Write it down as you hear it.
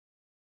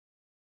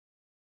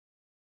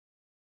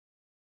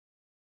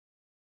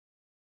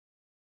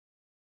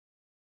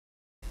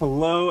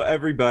Hello,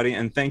 everybody,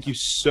 and thank you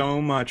so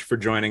much for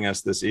joining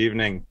us this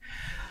evening.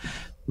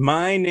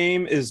 My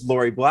name is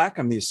Lori Black.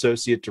 I'm the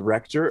Associate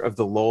Director of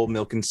the Lowell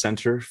Milken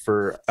Center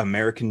for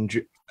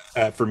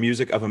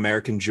Music of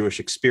American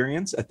Jewish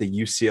Experience at the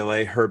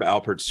UCLA Herb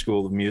Alpert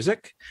School of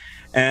Music.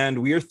 And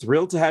we are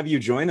thrilled to have you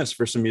join us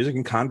for some music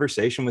and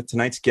conversation with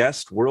tonight's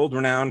guest,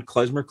 world-renowned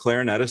klezmer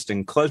clarinetist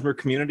and klezmer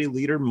community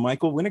leader,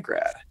 Michael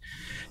Winograd.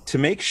 To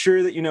make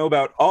sure that you know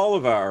about all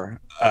of our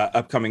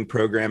upcoming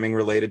programming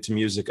related to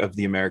music of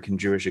the American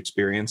Jewish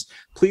Experience,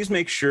 please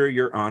make sure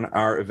you're on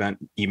our event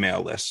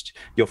email list.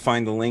 You'll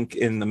find the link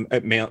in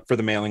the for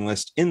the mailing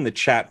list in the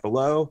chat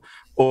below,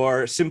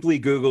 or simply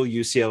Google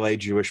UCLA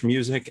Jewish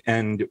Music,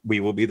 and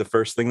we will be the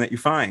first thing that you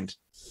find.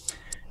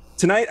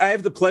 Tonight, I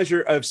have the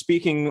pleasure of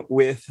speaking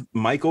with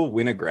Michael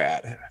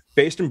Winograd.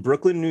 Based in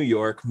Brooklyn, New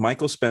York,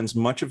 Michael spends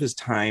much of his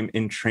time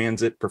in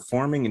transit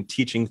performing and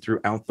teaching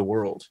throughout the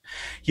world.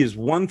 He is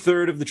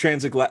one-third of the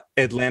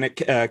transatlantic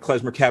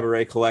Klezmer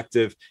cabaret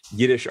collective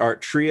Yiddish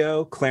Art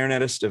Trio,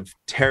 clarinetist of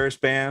Tarras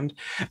Band,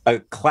 a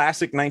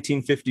classic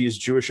 1950s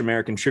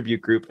Jewish-American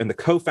tribute group, and the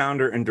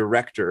co-founder and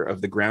director of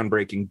the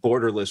groundbreaking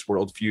borderless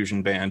world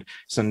fusion band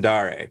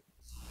Sandaraa.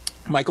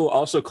 Michael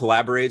also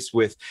collaborates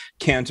with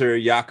Cantor,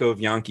 Yaakov,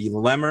 Yanky,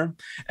 Lemmer,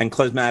 and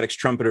Klezmatics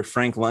trumpeter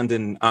Frank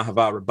London and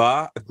Ahava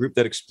Raba, a group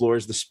that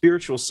explores the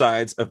spiritual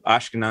sides of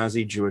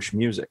Ashkanazy Jewish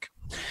music.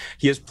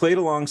 He has played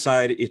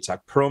alongside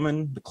Itzhak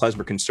Perlman, the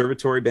Klezmer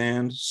Conservatory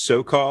Band,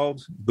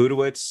 Socalled,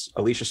 Budowitz,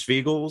 Alicia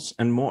Svigals,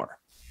 and more.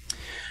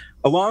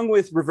 Along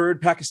with revered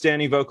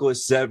Pakistani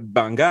vocalist Zeb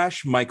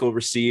Bangash, Michael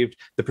received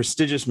the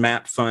prestigious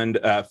MAP Fund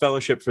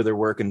Fellowship for their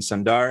work in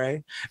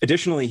Sandaraa.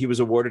 Additionally, he was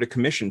awarded a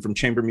commission from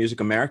Chamber Music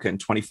America in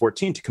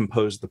 2014 to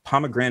compose The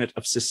Pomegranate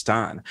of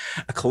Sistan,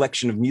 a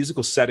collection of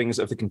musical settings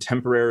of the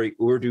contemporary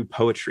Urdu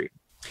poetry.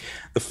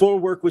 The full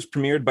work was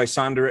premiered by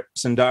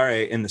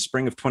Sandaraa in the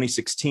spring of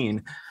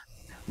 2016.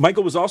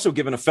 Michael was also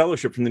given a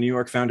fellowship from the New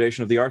York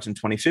Foundation of the Arts in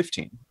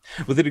 2015.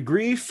 With a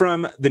degree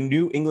from the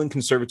New England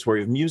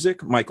Conservatory of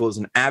Music, Michael is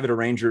an avid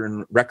arranger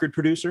and record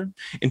producer.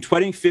 In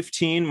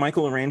 2015,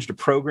 Michael arranged a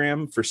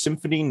program for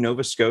Symphony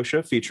Nova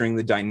Scotia featuring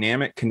the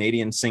dynamic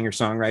Canadian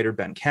singer-songwriter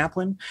Ben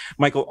Kaplan.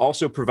 Michael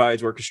also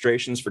provides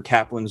orchestrations for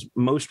Kaplan's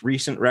most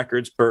recent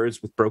records,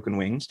 Birds with Broken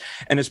Wings,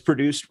 and has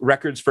produced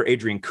records for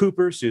Adrian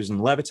Cooper, Susan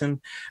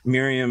Leviton,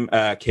 Miriam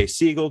K.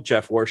 Siegel,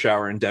 Jeff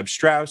Warshauer, and Deb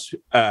Strauss,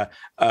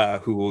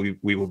 who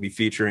we will be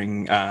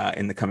featuring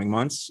in the coming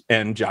months,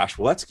 and Josh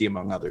Waletsky,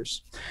 among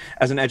others.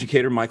 As an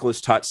educator, Michael has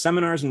taught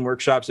seminars and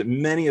workshops at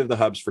many of the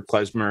hubs for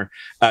klezmer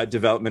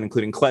development,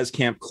 including Klez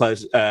Camp,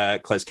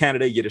 Klez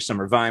Canada, Yiddish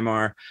Summer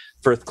Weimar,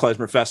 Firth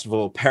Klezmer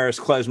Festival, Paris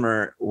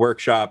Klezmer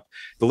Workshop.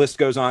 The list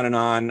goes on and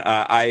on.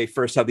 I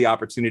first had the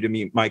opportunity to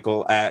meet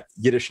Michael at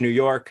Yiddish New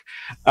York,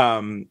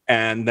 and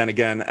then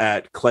again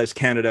at Klez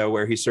Canada,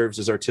 where he serves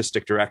as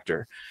artistic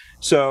director.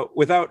 So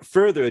without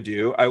further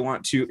ado, I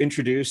want to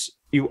introduce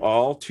you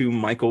all to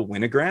Michael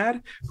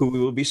Winograd, who we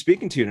will be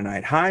speaking to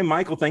tonight. Hi,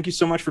 Michael. Thank you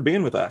so much for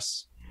being with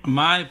us.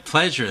 My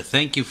pleasure.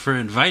 Thank you for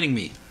inviting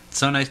me. It's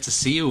so nice to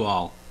see you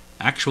all.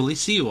 Actually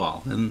see you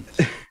all in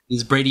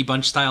these Brady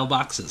Bunch style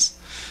boxes.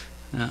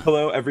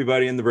 Hello,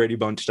 everybody in the Brady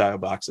Bunch style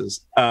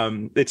boxes.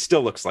 It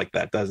still looks like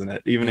that, doesn't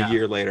it? Even a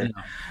year later.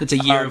 It's a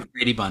year of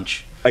Brady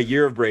Bunch. A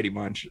year of Brady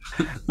Bunch.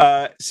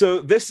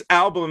 So this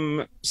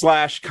album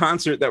 /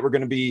 concert that we're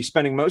going to be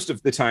spending most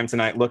of the time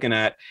tonight looking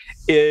at,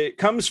 it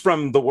comes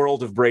from the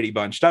world of Brady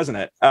Bunch, doesn't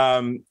it?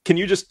 Can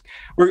you just,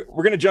 we're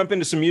going to jump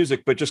into some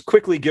music, but just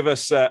quickly give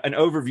us an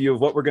overview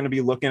of what we're going to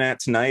be looking at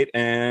tonight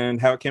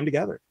and how it came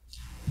together.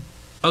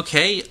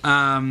 Okay.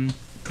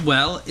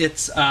 Well,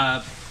 it's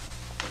a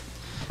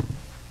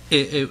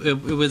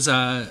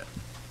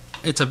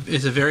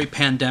very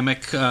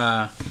pandemic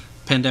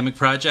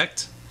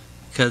project,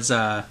 because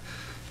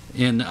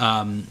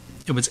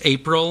it was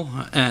April,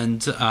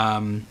 and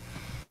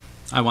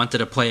I wanted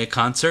to play a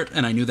concert,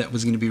 and I knew that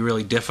was going to be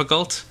really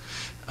difficult.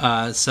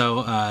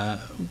 So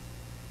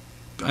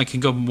I can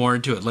go more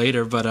into it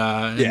later, but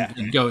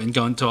and go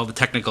into all the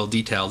technical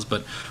details.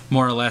 But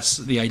more or less,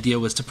 the idea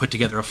was to put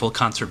together a full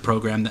concert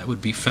program that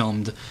would be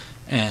filmed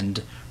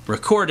and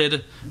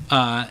recorded,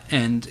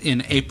 and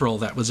in April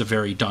that was a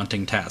very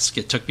daunting task.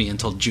 It took me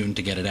until June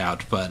to get it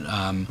out, but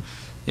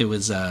it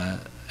was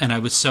and I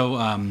was so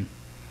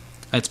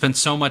I'd spent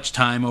so much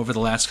time over the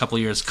last couple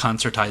of years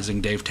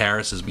concertizing Dave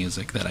Tarras's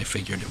music that I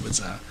figured it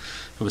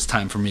was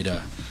time for me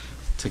to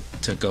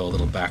go a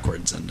little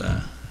backwards and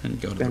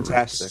go to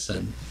Fantastic. the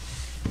roots.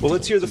 Well,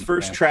 let's hear the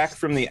first track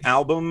from the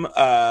album,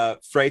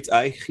 Freit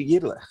Eich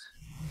Yidlich.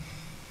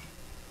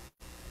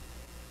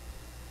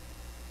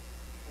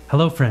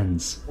 Hello,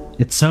 friends.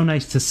 It's so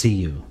nice to see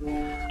you.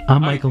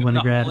 I'm Michael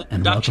Winograd,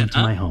 and welcome to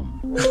my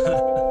home.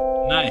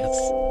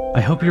 Nice.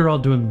 I hope you're all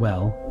doing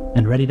well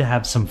and ready to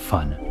have some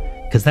fun,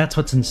 because that's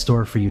what's in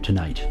store for you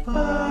tonight.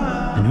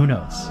 And who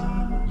knows,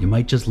 you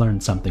might just learn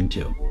something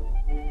too.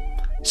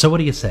 So what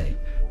do you say?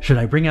 Should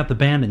I bring out the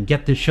band and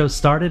get this show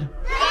started?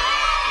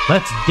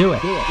 Let's do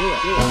it!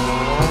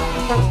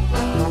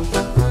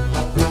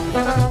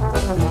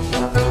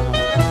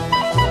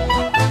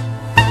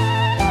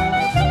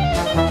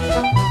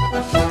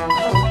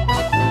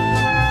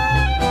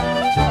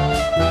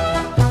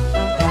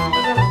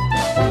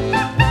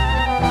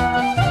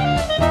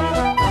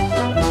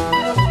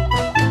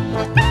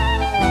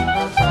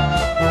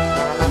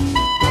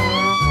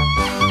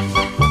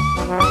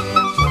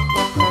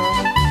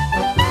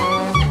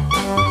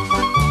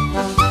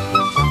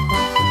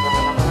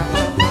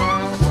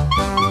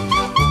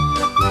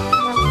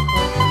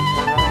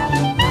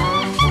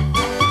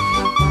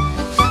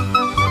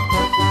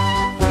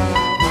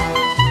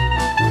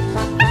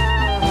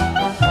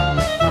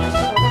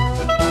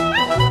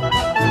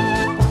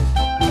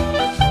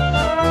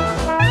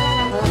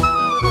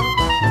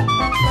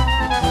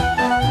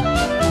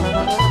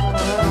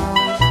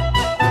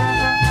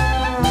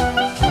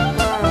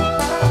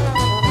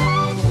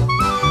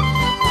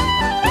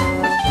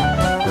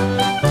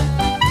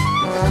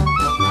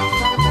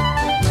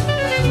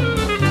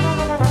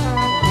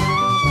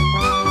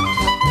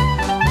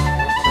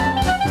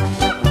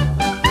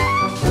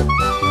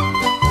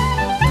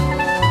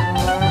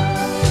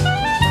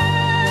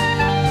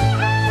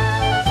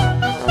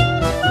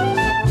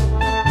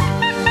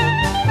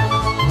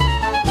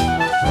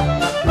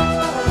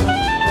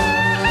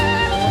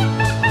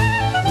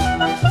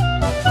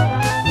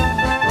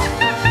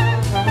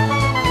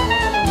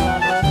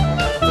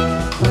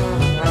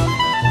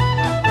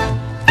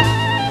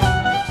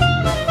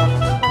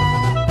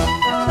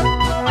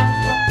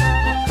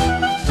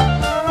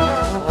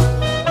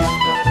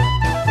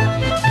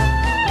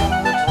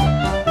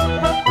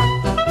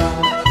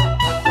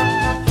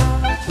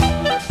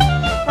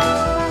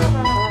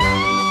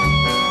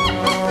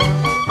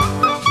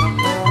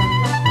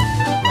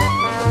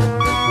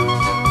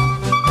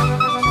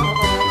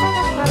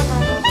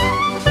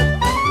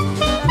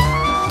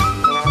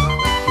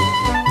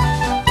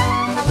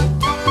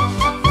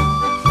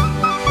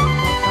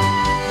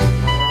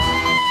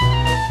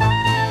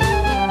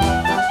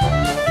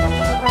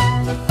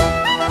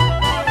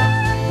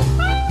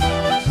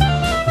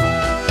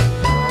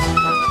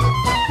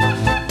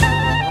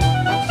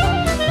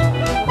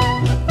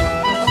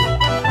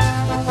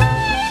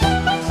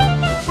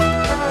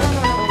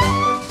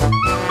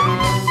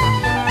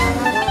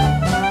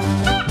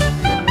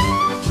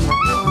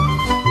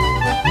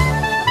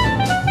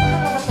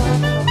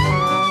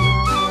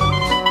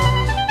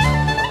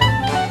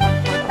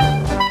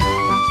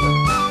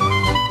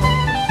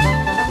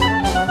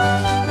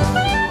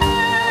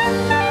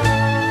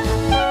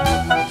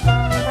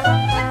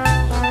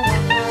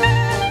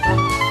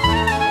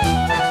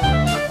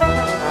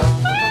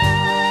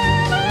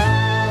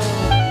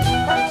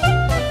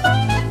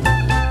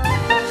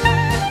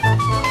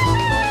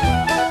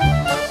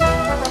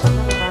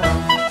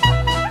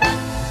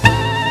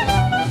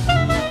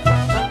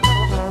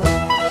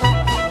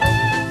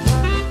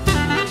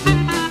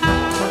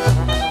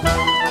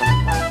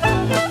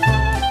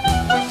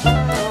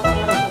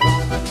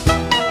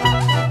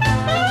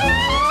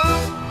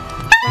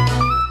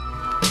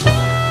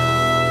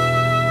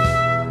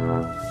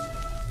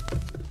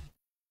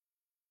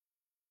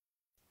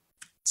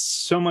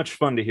 so much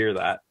fun to hear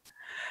that.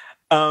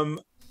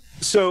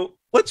 So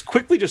let's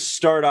quickly just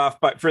start off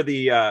for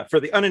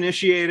the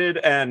uninitiated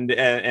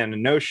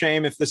and no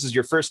shame if this is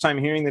your first time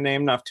hearing the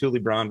name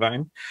Naftuli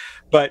Brandwein.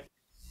 But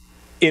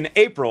in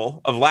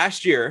April of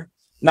last year,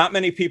 not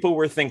many people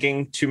were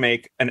thinking to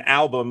make an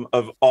album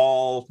of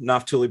all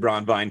Naftuli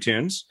Brandwein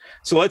tunes.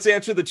 So let's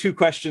answer the two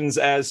questions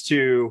as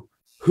to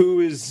who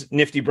is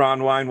Nifty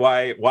Brandwein,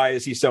 why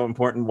is he so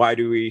important, why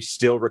do we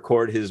still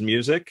record his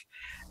music,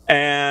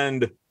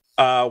 and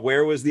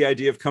where was the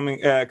idea of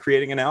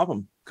creating an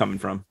album coming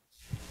from?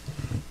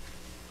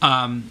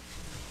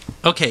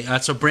 Okay,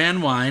 so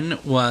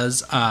Brandwein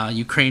was a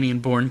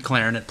Ukrainian-born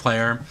clarinet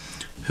player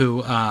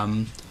who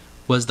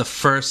was the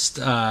first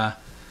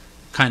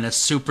kind of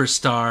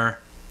superstar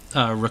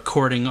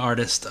recording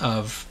artist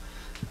of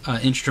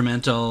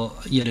instrumental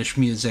Yiddish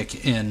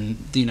music in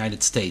the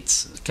United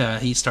States.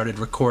 He started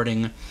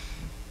recording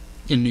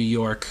in New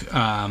York,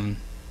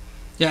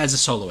 as a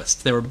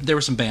soloist. There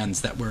were some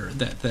bands that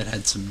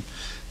had some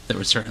that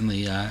were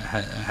certainly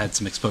had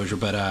some exposure,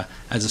 but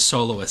as a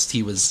soloist,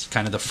 he was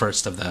kind of the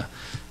first of the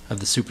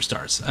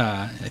superstars.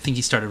 I think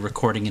he started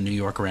recording in New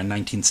York around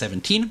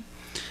 1917.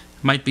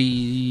 Might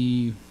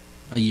be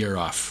a year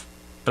off,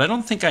 but I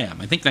don't think I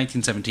am. I think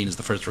 1917 is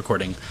the first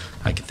recording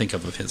I can think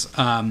of his.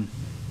 And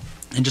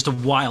just a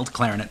wild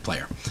clarinet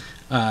player.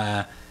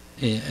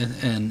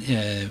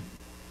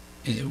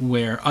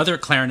 Where other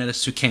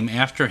clarinetists who came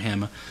after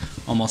him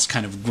almost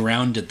kind of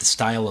grounded the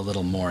style a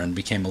little more and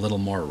became a little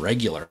more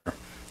regular.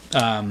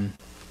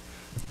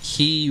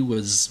 He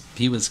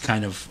was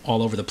kind of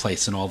all over the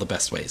place in all the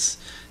best ways.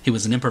 He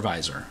was an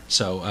improviser.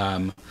 So,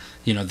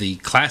 the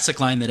classic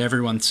line that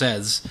everyone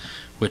says,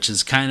 which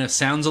is kind of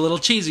sounds a little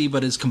cheesy,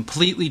 but is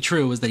completely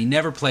true, is that he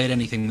never played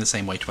anything the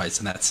same way twice,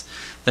 and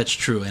that's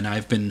true. And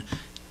I've been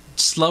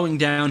slowing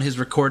down his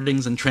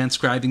recordings and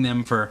transcribing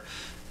them for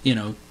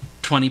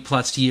 20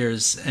 plus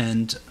years,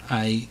 and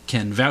I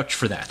can vouch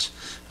for that.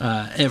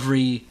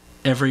 Every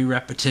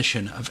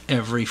repetition of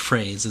every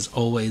phrase is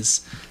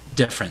always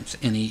different,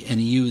 and he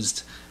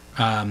used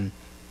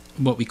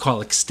what we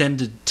call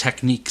extended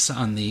techniques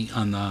on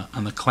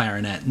the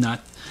clarinet,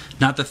 not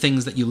the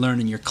things that you learn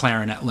in your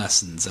clarinet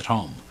lessons at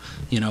home.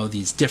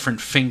 These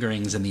different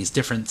fingerings and these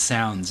different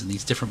sounds and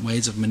these different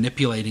ways of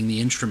manipulating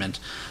the instrument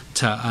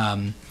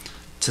to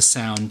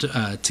sound,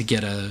 to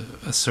get a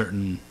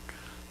certain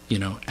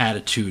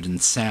attitude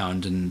and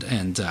sound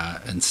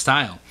and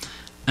style.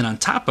 And on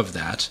top of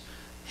that,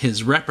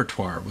 his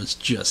repertoire was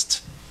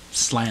just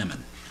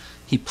slamming.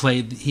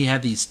 He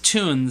had these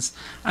tunes.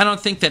 I don't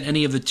think that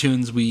any of the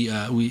tunes when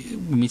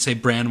we say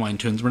Brandwein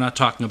tunes, we're not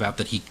talking about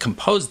that he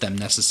composed them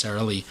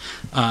necessarily,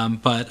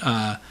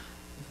 but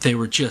they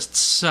were just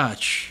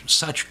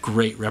such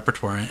great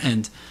repertoire.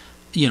 And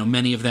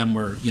many of them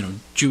were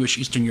Jewish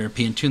Eastern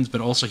European tunes, but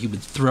also he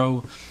would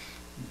throw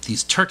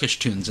these Turkish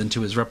tunes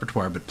into his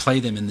repertoire, but play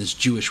them in this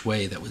Jewish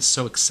way that was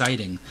so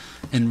exciting,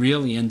 and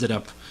really ended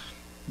up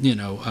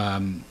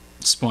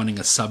spawning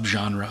a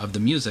subgenre of the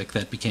music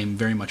that became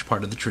very much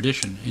part of the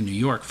tradition in New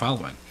York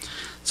following.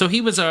 So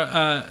he was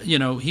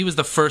he was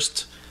the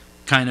first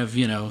kind of,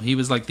 he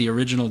was like the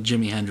original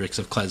Jimi Hendrix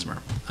of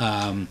klezmer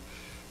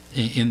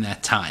in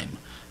that time.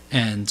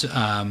 And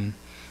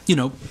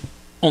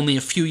only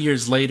a few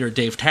years later,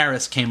 Dave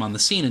Tarras came on the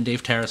scene, and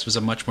Dave Tarras was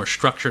a much more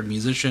structured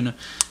musician,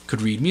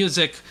 could read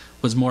music,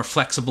 was more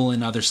flexible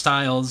in other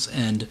styles,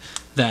 and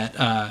that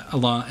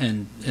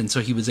and so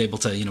he was able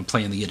to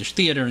play in the Yiddish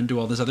theater and do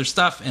all this other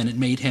stuff, and it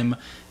made him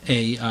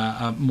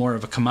a more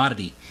of a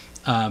commodity.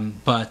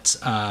 But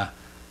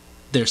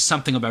there's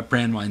something about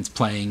Brandwein's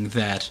playing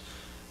that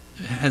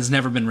has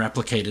never been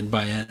replicated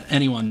by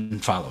anyone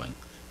following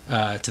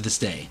to this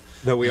day.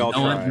 That we all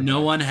try.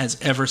 No one has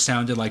ever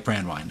sounded like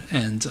Brandwein,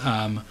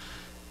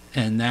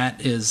 and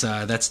that is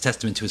that's a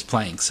testament to his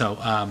playing. So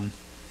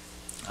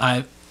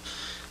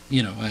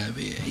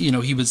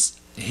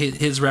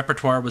his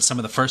repertoire was some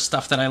of the first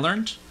stuff that I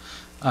learned.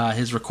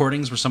 His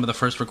recordings were some of the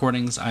first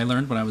recordings I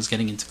learned when I was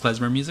getting into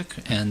klezmer music,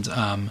 and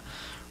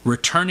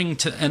returning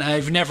to, and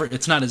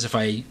it's not as if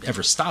I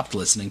ever stopped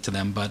listening to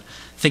them, but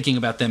thinking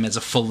about them as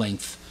a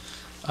full-length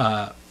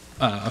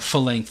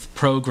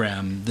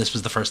program, this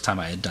was the first time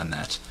I had done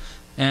that.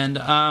 And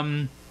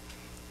I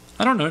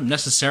don't know,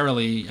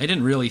 necessarily, I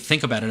didn't really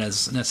think about it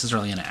as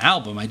necessarily an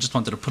album. I just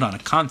wanted to put on a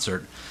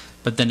concert,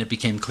 but then it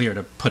became clear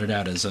to put it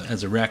out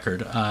as a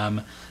record.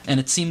 And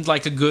it seemed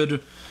like a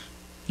good,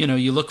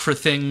 you look for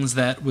things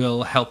that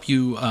will help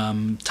you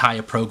tie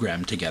a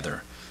program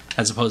together,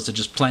 as opposed to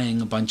just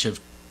playing a bunch of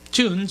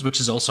tunes,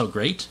 which is also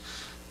great.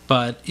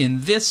 But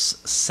in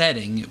this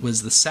setting, it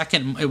was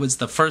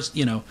the first,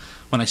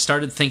 when I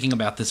started thinking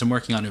about this and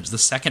working on it, it was the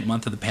second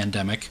month of the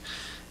pandemic,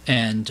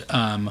 and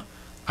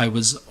I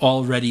was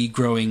already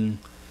growing,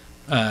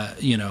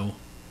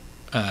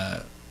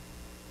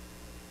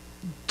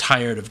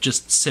 tired of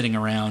just sitting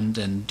around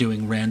and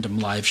doing random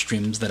live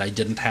streams that I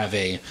didn't have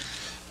a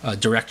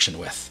direction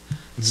with.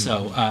 Mm-hmm.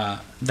 So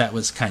that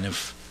was kind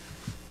of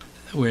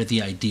where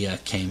the idea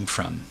came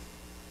from.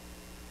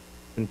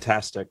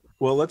 Fantastic.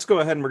 Well, let's go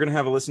ahead and we're going to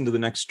have a listen to the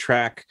next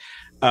track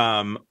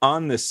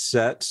on this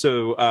set.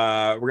 So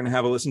we're going to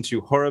have a listen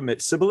to Hora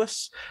mit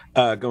Sibylis,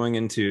 going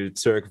into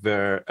Zurich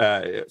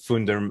ver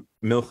von der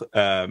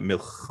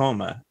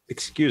Milchoma.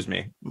 Excuse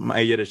me, my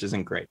Yiddish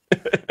isn't great.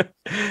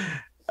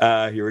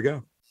 Here we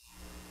go.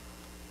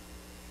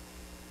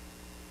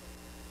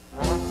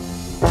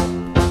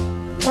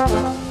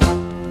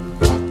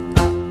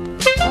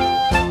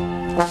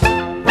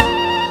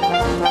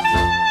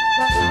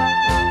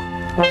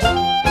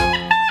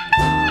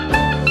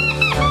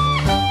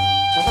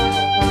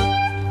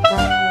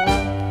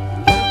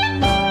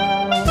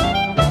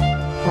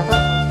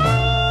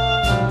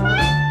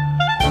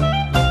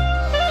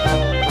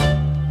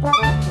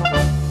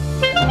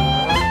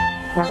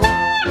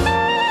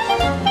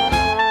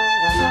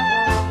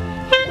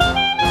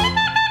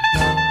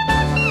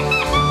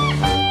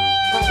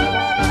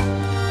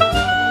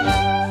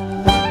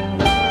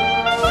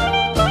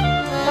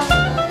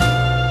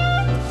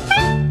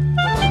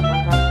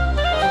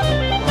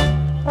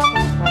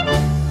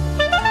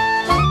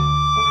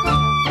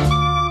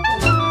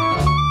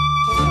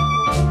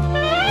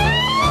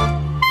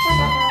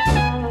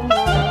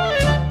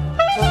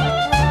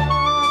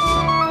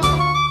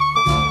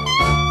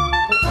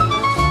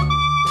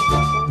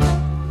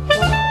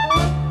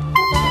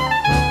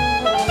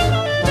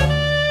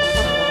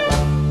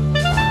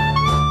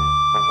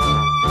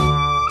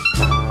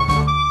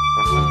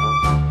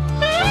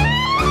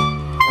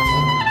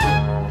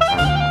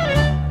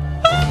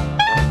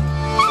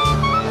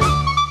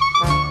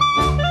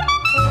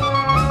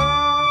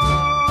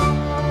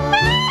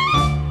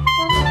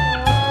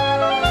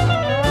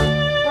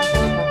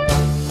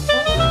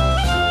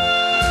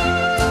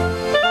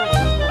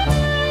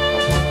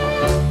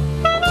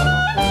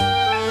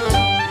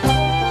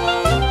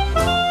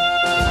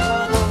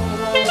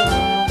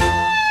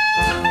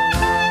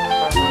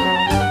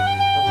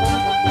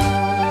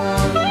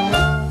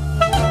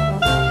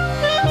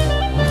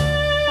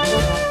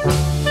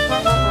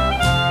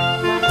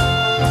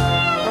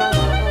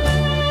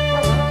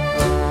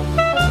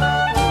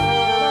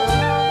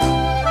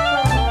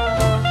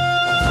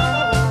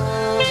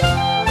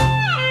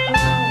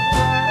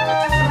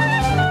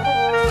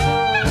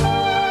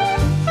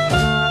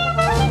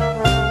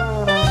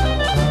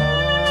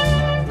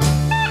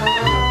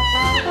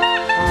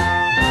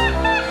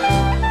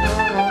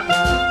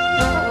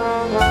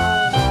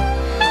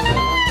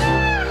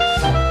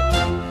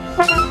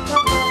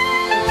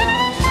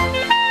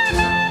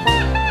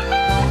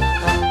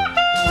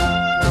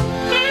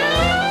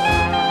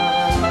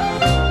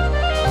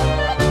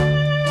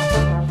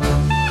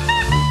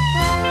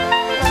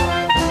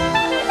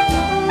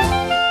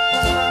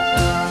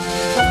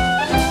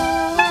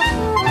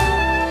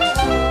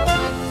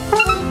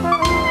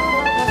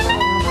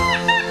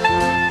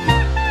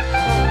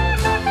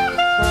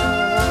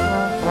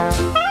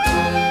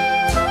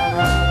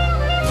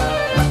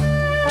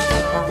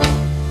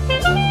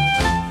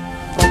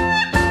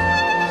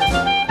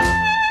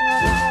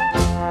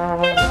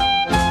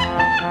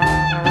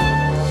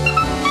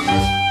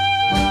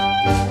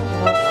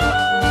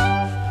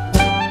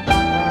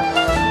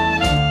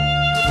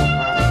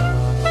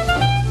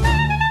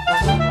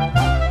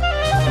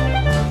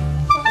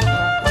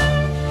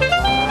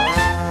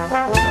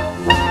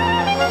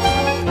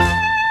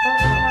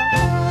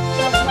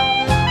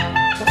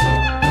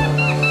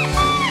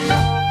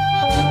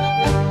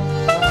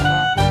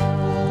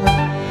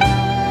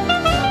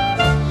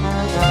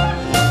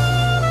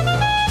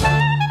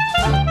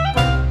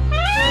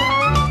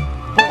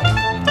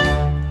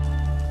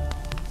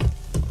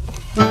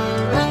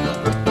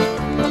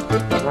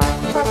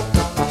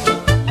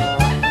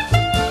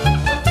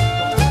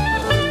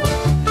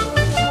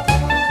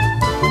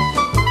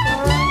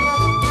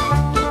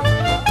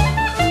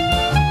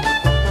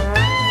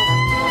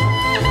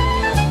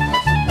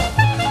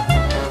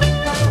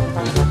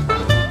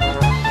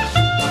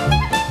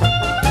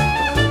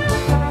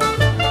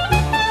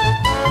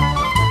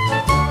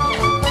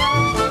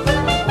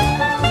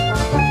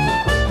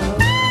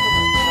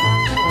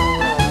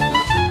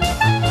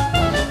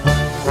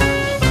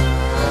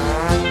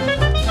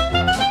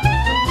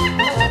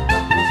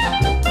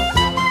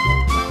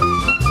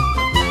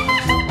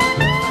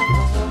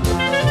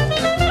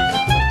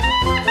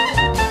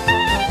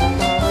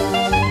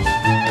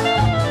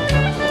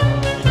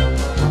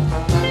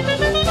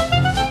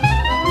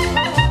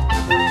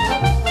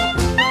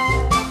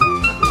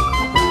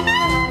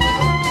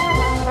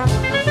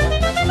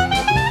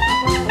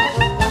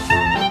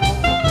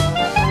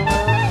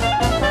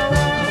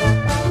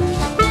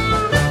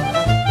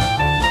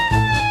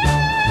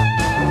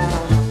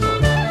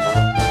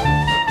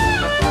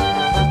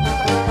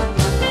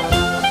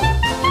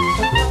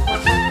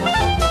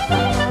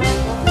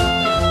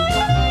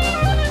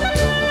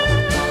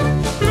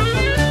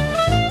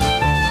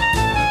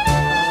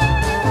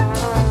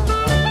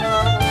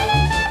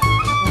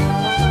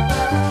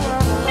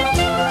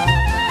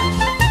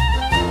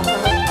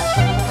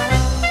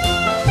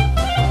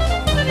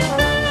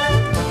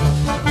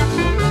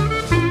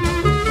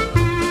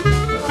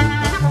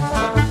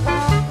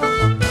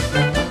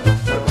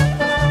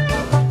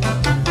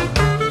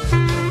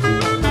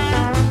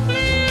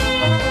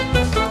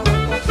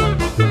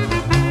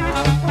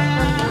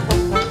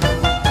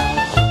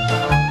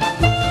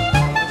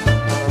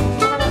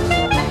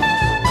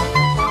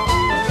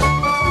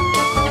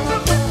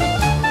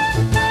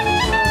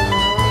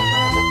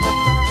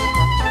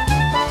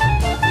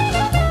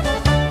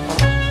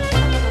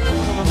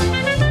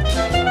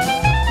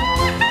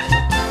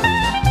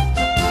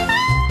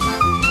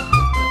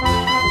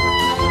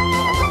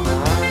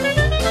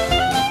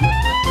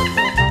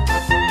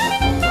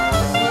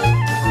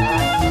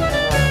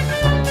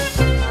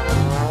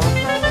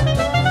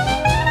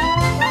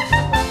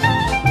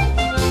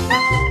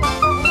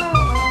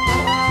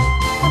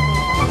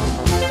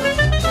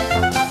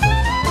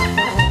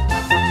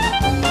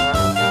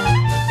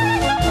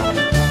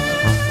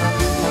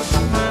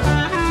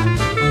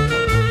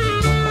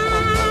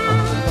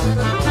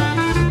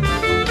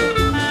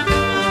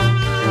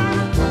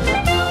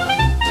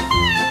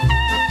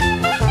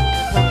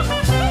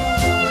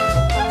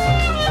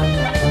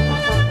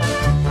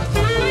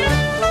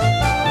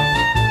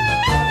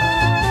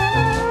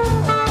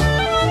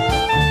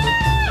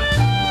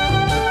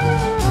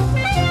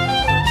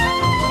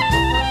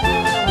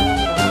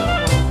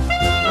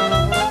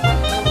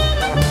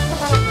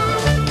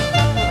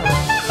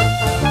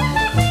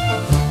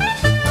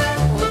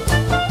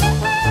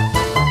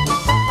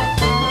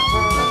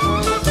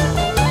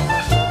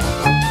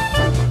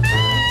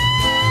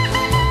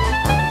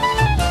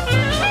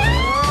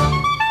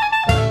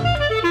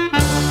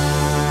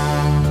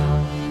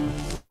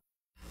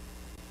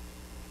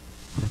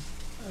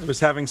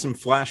 having some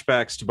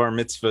flashbacks to bar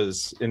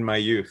mitzvahs in my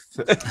youth.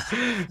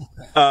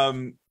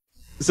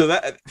 So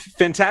that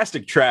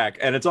fantastic track,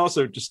 and it's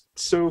also just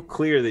so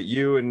clear that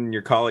you and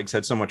your colleagues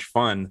had so much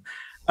fun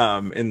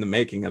in the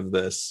making of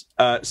this.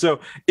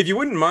 So if you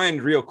wouldn't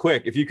mind, real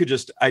quick, if you could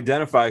just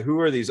identify who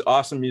are these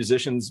awesome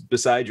musicians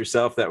beside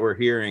yourself that we're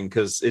hearing,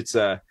 because it's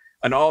an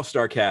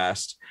all-star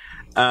cast.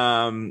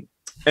 And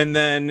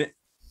then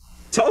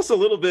tell us a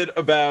little bit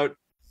about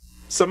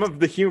some of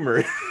the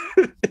humor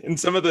and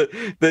some of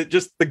the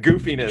just the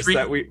goofiness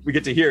that we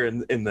get to hear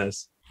in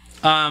this.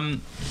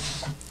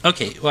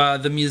 Okay, well,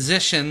 the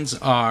musicians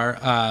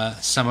are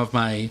some of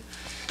my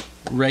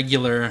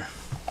regulars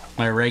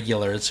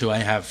who I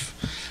have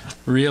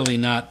really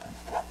not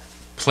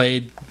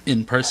played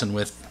in person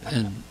with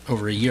in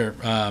over a year,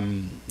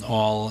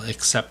 all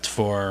except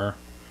for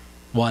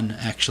one,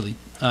 actually.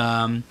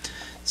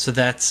 So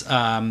that's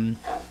Will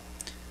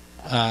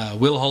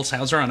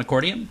Holzhauser on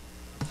accordion,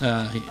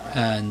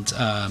 and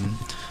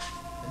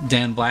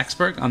Dan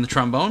Blacksburg on the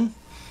trombone,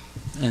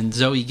 and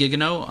Zoe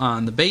Gigano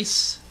on the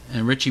bass,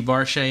 and Richie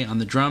Barchet on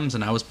the drums,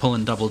 and I was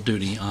pulling double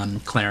duty on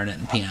clarinet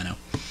and piano.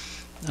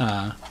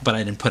 But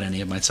I didn't put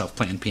any of myself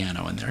playing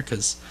piano in there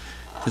because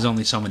there's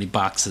only so many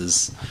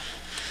boxes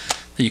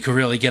that you could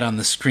really get on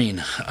the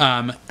screen.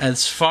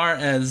 As far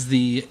as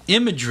the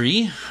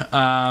imagery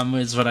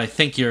is what I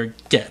think you're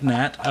getting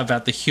at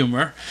about the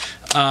humor.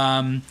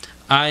 I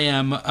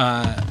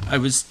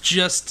was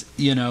just,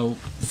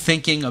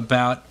 thinking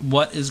about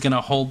what is going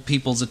to hold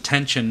people's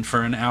attention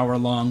for an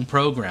hour-long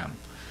program.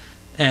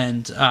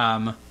 And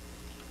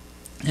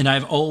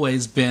I've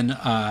always been,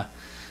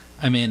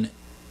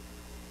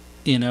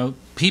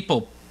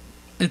 people,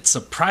 it's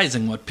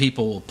surprising what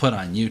people will put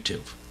on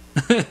YouTube.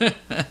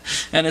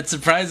 And it's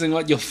surprising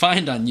what you'll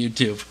find on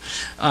YouTube.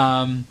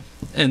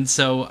 And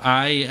so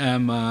I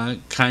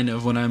am kind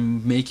of, when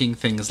I'm making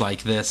things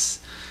like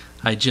this,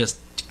 I just,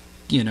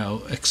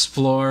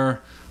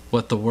 explore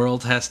what the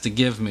world has to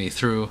give me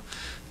through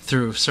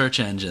search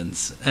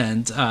engines.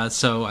 And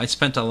so I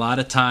spent a lot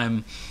of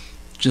time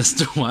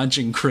just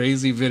watching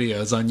crazy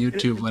videos on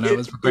YouTube when I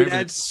was preparing. It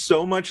adds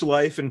so much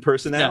life and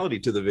personality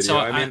to the video.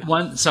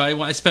 So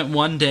I spent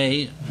one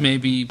day,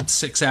 maybe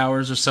 6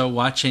 hours or so,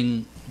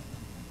 watching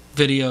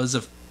videos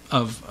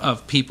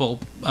of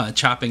people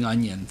chopping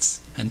onions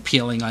and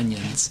peeling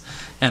onions,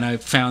 and I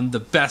found the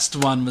best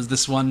one was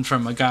this one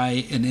from a guy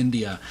in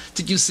India.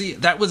 Did you see?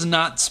 That was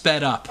not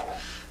sped up.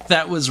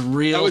 That was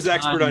real. That was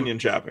expert onion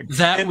chopping.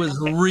 That was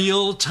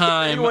real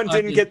time. Anyone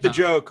didn't get the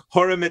joke.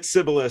 Horamit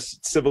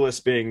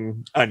Sibilis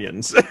being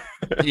onions.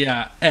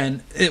 Yeah,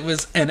 and it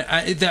was, and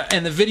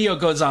the video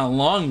goes on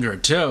longer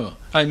too.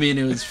 I mean,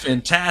 it was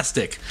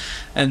fantastic,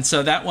 and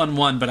so that one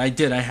won. But I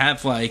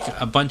have like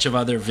a bunch of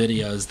other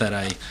videos that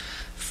I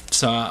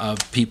saw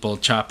of people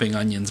chopping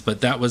onions, but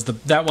that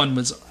one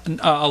was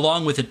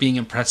along with it being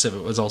impressive,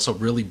 it was also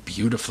really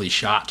beautifully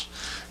shot.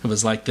 It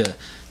was like the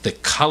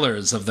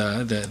colors of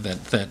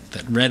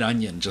that red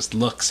onion just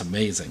looks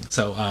amazing.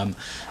 So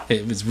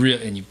it was real,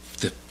 and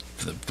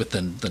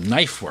the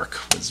knife work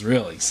was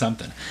really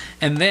something.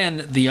 And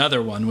then the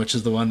other one, which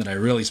is the one that I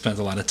really spent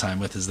a lot of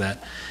time with, is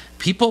that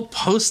people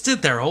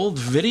posted their old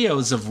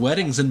videos of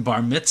weddings and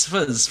bar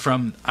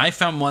mitzvahs I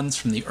found ones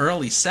from the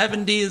early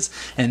 70s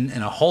and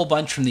a whole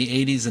bunch from the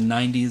 80s and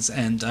 90s,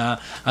 and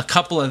a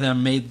couple of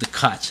them made the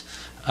cut.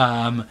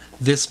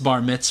 This bar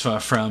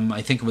mitzvah from,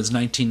 I think it was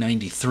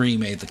 1993,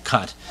 made the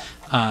cut.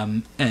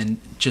 And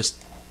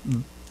just,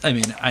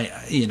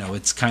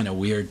 it's kind of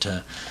weird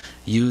to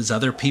use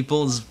other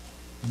people's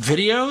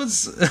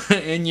videos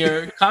in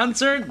your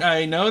concert.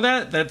 I know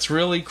that's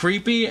really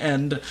creepy,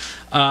 and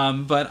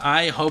but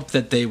I hope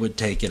that they would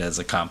take it as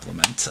a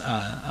compliment.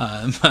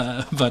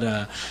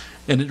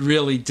 And it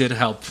really did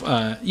help.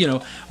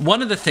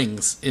 One of the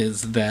things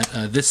is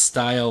that this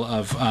style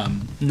of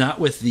not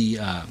with the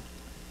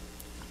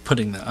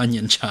putting the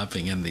onion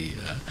chopping in the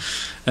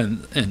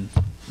and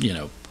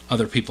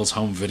other people's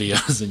home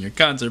videos in your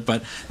concert,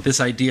 but this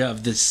idea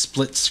of this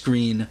split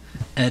screen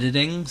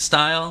editing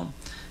style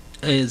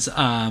is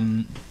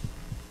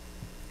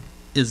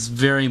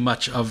very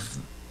much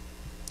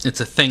it's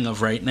a thing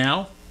of right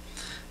now,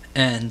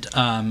 and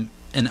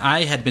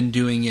I had been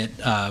doing it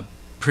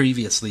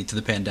previously to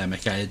the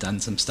pandemic. I had done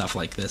some stuff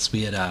like this.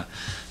 We had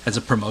as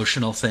a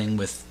promotional thing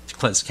with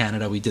Klez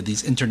Canada, we did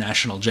these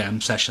international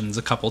jam sessions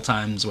a couple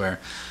times where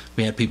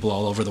we had people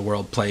all over the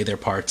world play their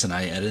parts, and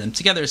I edited them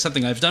together. It's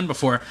something I've done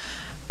before.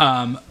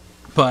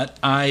 But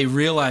I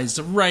realized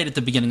right at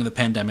the beginning of the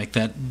pandemic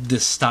that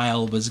this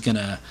style was going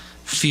to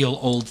feel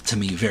old to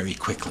me very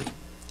quickly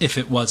if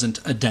it wasn't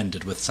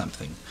addended with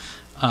something.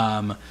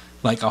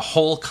 Like a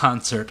whole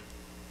concert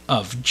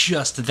of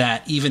just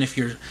that, even if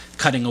you're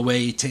cutting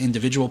away to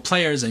individual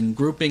players and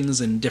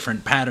groupings and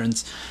different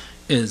patterns,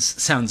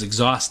 sounds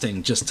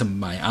exhausting just to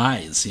my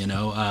eyes,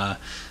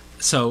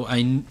 So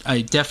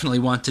I definitely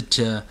wanted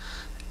to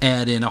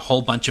add in a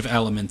whole bunch of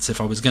elements if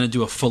I was going to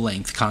do a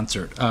full-length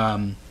concert,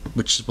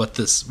 which is what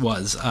this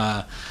was.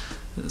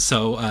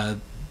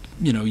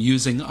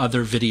 Using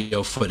other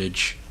video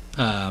footage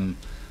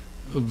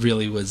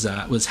really was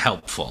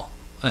helpful,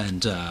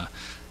 and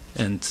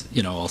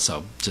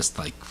also just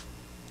like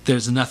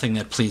there's nothing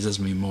that pleases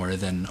me more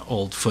than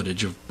old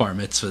footage of bar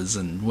mitzvahs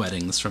and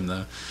weddings from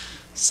the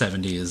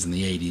 70s and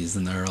the 80s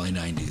and the early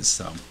 90s.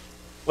 So,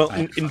 well,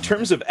 in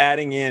terms of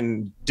adding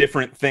in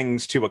different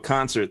things to a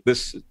concert,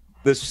 this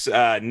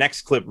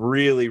next clip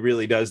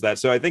really does that.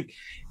 So I think,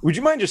 would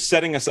you mind just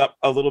setting us up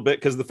a little bit,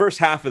 because the first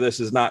half of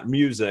this is not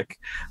music,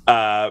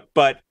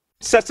 but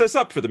sets us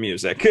up for the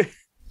music.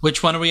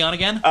 Which one are we on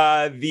again?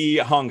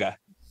 The Honga.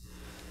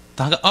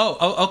 The Honga.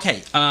 Oh,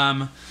 okay.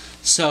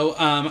 So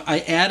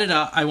I added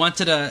I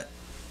wanted to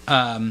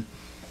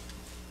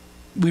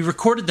we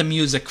recorded the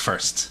music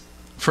first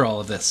for all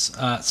of this.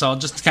 So I'll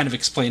just kind of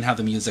explain how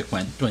the music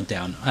went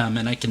down.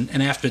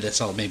 And after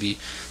this I'll maybe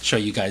show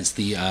you guys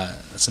the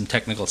some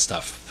technical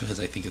stuff, because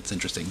I think it's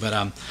interesting.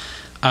 But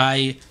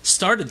I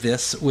started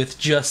this with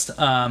just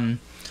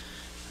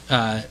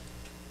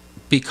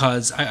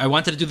because I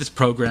wanted to do this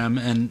program,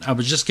 and I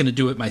was just going to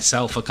do it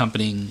myself,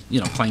 accompanying,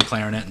 playing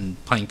clarinet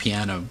and playing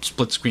piano,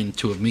 split screen,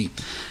 two of me.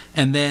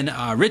 And then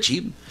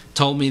Richie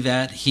told me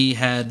that he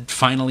had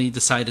finally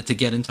decided to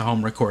get into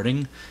home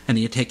recording, and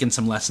he had taken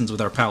some lessons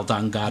with our pal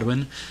Don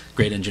Godwin,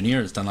 great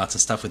engineer, has done lots of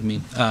stuff with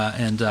me,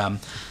 and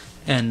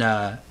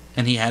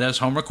he had his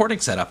home recording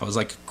set up. I was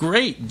like,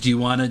 great, do you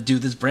want to do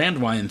this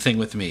Brandwine thing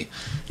with me?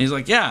 And he's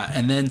like, yeah.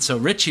 And then so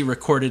Richie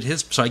recorded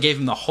his, so I gave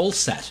him the whole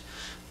set,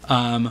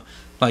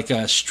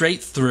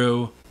 straight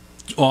through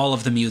all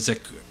of the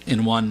music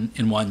in one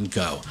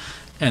go.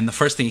 And the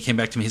first thing he came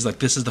back to me, he's like,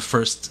 this is the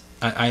first,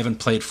 I haven't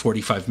played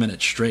 45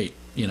 minutes straight,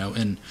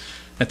 and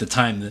at the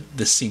time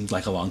this seemed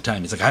like a long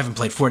time. He's like, I haven't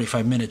played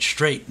 45 minutes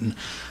straight in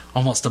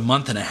almost a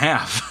month and a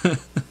half.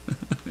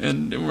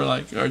 And we're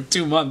like, or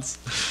 2 months.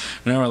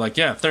 And we're like,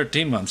 yeah,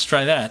 13 months,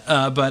 try that.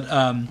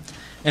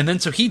 And then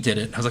so he did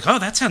it. I was like, oh,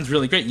 that sounds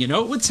really great. It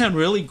would sound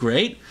really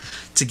great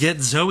to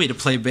get Zoe to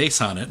play bass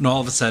on it. And all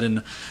of a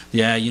sudden,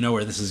 yeah, you know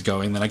where this is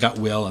going. Then I got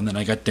Will, and then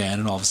I got Dan,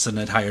 and all of a sudden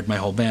I'd hired my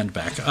whole band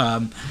back.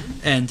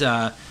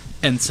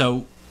 And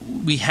so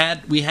we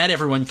had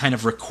everyone kind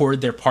of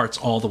record their parts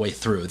all the way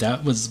through.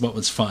 That was what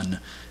was fun,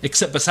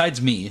 except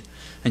besides me,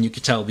 and you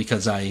could tell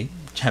because I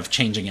have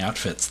changing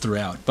outfits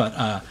throughout.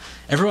 But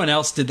everyone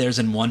else did theirs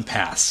in one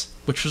pass,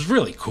 which was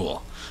really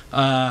cool.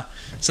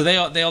 So they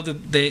all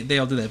did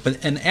that.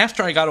 But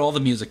after I got all the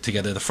music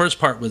together, the first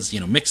part was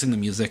mixing the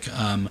music,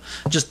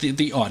 just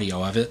the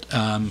audio of it,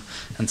 and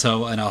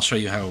I'll show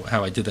you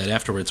how I did that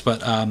afterwards.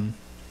 But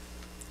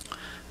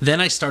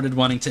then I started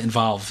wanting to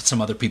involve some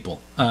other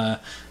people,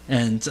 and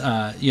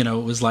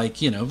it was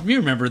like, you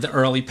remember the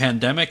early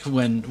pandemic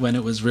when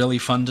it was really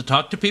fun to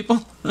talk to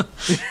people,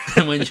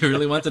 and when you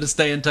really wanted to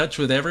stay in touch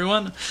with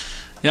everyone.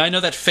 Yeah, I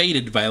know that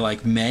faded by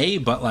like May,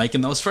 but like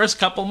in those first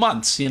couple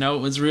months, it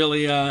was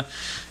really.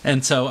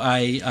 And so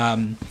I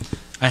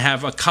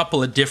have a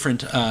couple of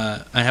different.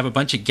 I have a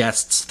bunch of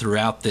guests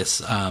throughout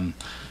this,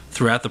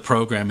 throughout the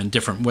program in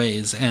different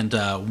ways, and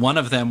one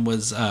of them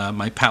was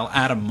my pal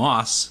Adam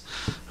Moss,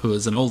 who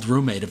is an old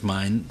roommate of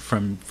mine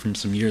from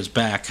some years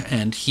back,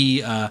 and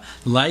he,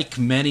 like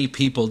many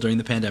people during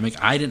the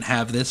pandemic, I didn't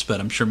have this,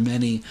 but I'm sure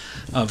many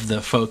of the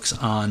folks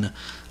on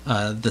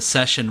the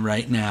session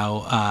right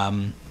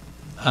now.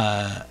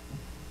 I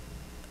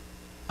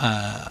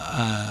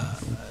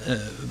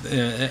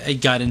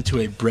got into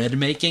a bread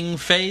making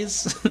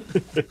phase.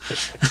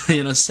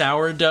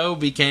 Sourdough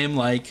became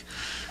like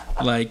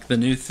the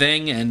new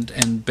thing,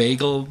 and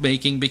bagel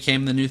making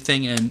became the new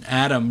thing, and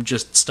Adam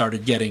just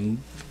started getting,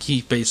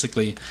 he's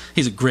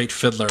a great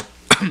fiddler.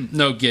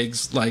 No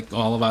gigs like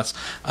all of us,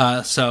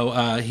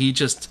 so he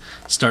just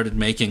started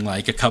making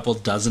like a couple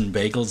dozen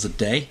bagels a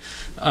day,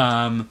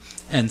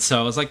 and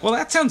so I was like, well,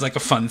 that sounds like a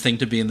fun thing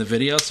to be in the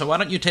video, so why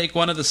don't you take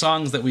one of the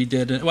songs that we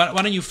did, why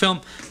don't you film,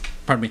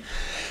 pardon me,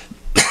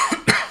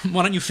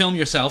 why don't you film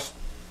yourself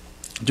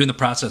doing the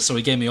process? So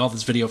he gave me all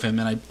this video of him,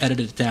 and I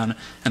edited it down,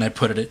 and I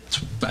put it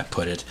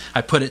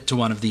to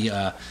one of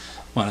the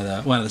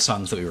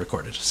songs that we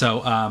recorded.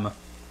 So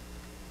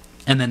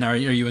and then are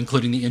you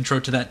including the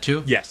intro to that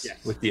too? Yes,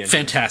 with the intro.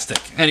 Fantastic.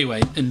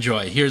 Anyway,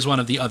 enjoy. Here's one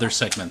of the other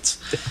segments.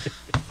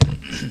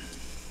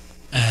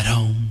 At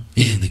home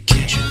in the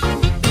kitchen.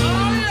 Oh,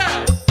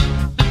 yeah.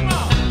 Come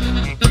on.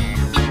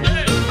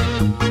 Hey.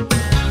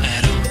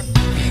 At home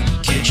in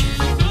the kitchen.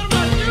 What am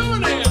I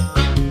doing here?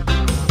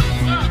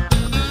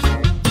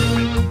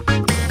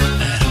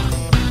 At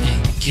home in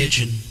the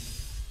kitchen.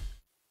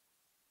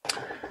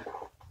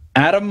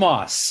 Adam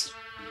Moss.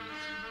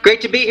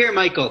 Great to be here,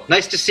 Michael.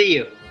 Nice to see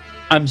you.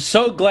 I'm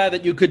so glad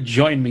that you could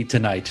join me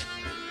tonight.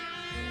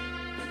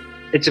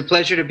 It's a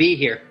pleasure to be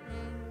here.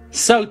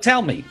 So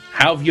tell me,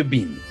 how have you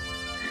been?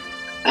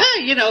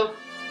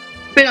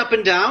 Been up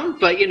and down,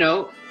 but,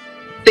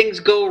 things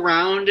go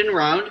round and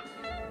round,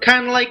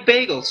 kind of like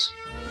bagels.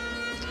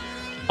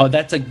 Oh,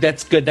 that's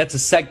good. That's a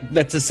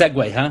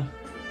segue, huh?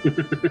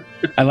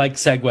 I like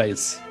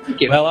segues.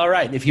 Thank you. Well, all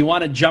right. If you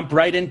want to jump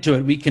right into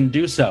it, we can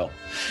do so.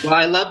 Well,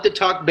 I love to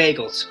talk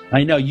bagels.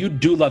 I know you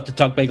do love to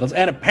talk bagels,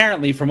 and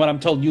apparently, from what I'm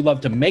told, you love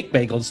to make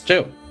bagels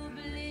too.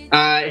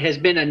 has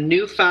been a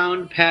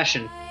newfound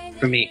passion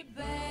for me.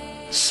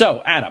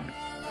 So, Adam,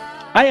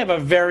 I have a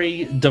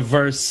very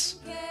diverse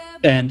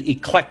and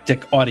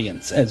eclectic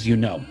audience, as you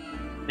know.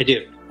 I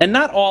do. And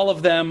not all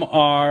of them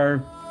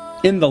are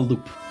in the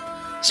loop.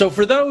 So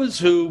for those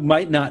who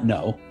might not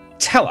know,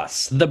 tell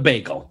us, the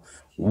bagel.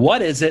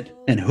 What is it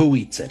and who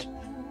eats it?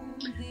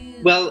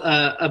 Well,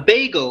 a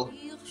bagel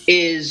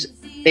is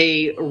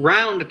a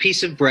round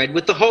piece of bread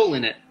with a hole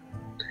in it.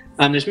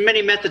 There's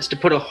many methods to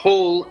put a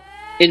hole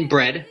in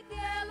bread.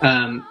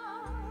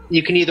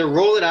 You can either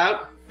roll it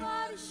out,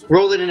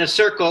 roll it in a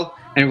circle,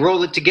 and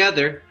roll it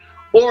together,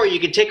 or you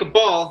can take a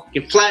ball,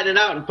 you flatten it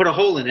out, and put a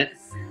hole in it.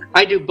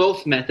 I do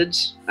both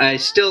methods. I'm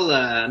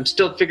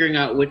still figuring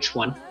out which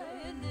one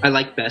I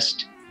like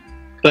best.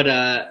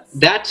 But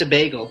that's a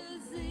bagel.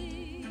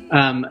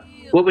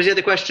 What was the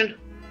other question?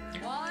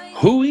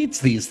 Who eats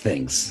these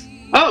things?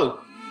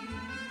 Oh,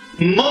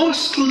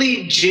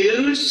 mostly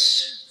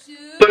Jews,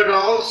 but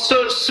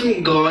also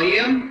some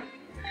Goyim.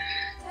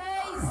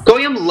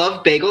 Goyim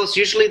love bagels.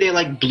 Usually they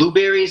like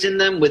blueberries in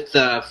them with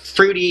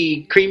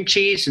fruity cream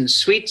cheese and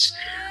sweets.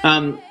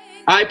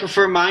 I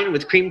prefer mine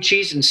with cream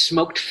cheese and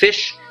smoked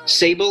fish,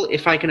 sable,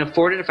 if I can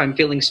afford it, if I'm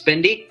feeling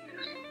spendy.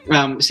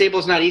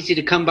 Sable's not easy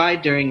to come by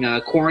during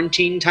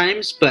quarantine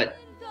times, but,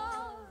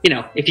 you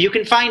know, if you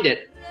can find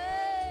it,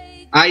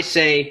 I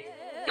say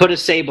put a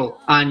sable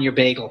on your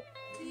bagel.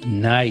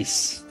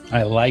 Nice.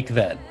 I like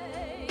that.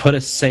 Put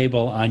a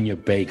sable on your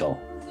bagel.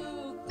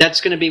 That's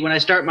going to be, when I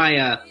start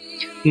my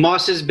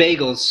Moss's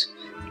Bagels,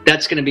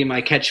 that's going to be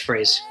my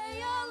catchphrase.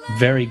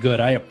 Very good.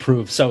 I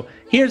approve. So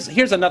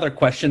here's another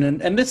question,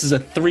 and this is a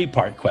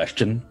three-part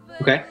question.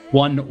 Okay.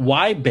 1,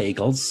 why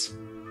bagels?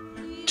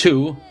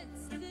 2,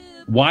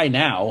 why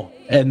now?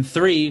 And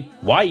 3,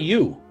 why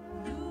you?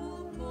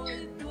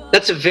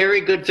 That's a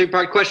very good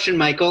three-part question,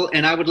 Michael,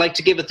 and I would like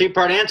to give a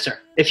three-part answer,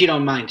 if you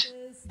don't mind.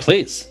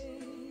 Please.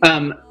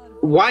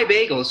 Why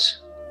bagels?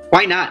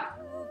 Why not?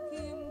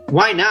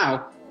 Why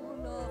now?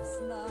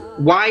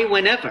 Why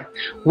whenever?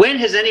 When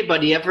has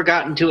anybody ever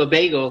gotten to a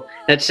bagel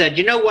that said,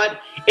 you know what,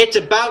 it's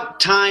about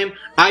time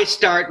I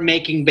start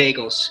making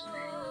bagels?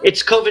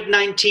 It's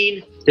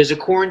COVID-19, there's a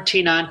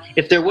quarantine on.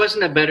 If there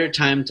wasn't a better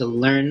time to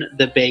learn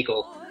the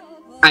bagel,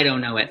 I don't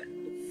know it.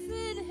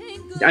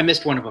 I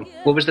missed one of them.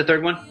 What was the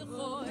third one?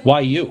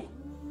 Why you?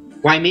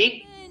 Why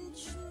me?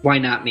 Why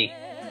not me?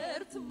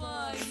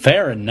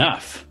 Fair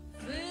enough.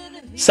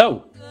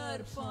 So,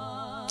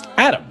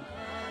 Adam,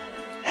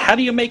 how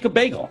do you make a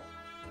bagel?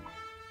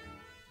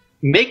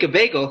 Make a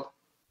bagel?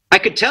 I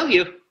could tell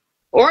you,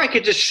 or I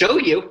could just show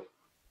you.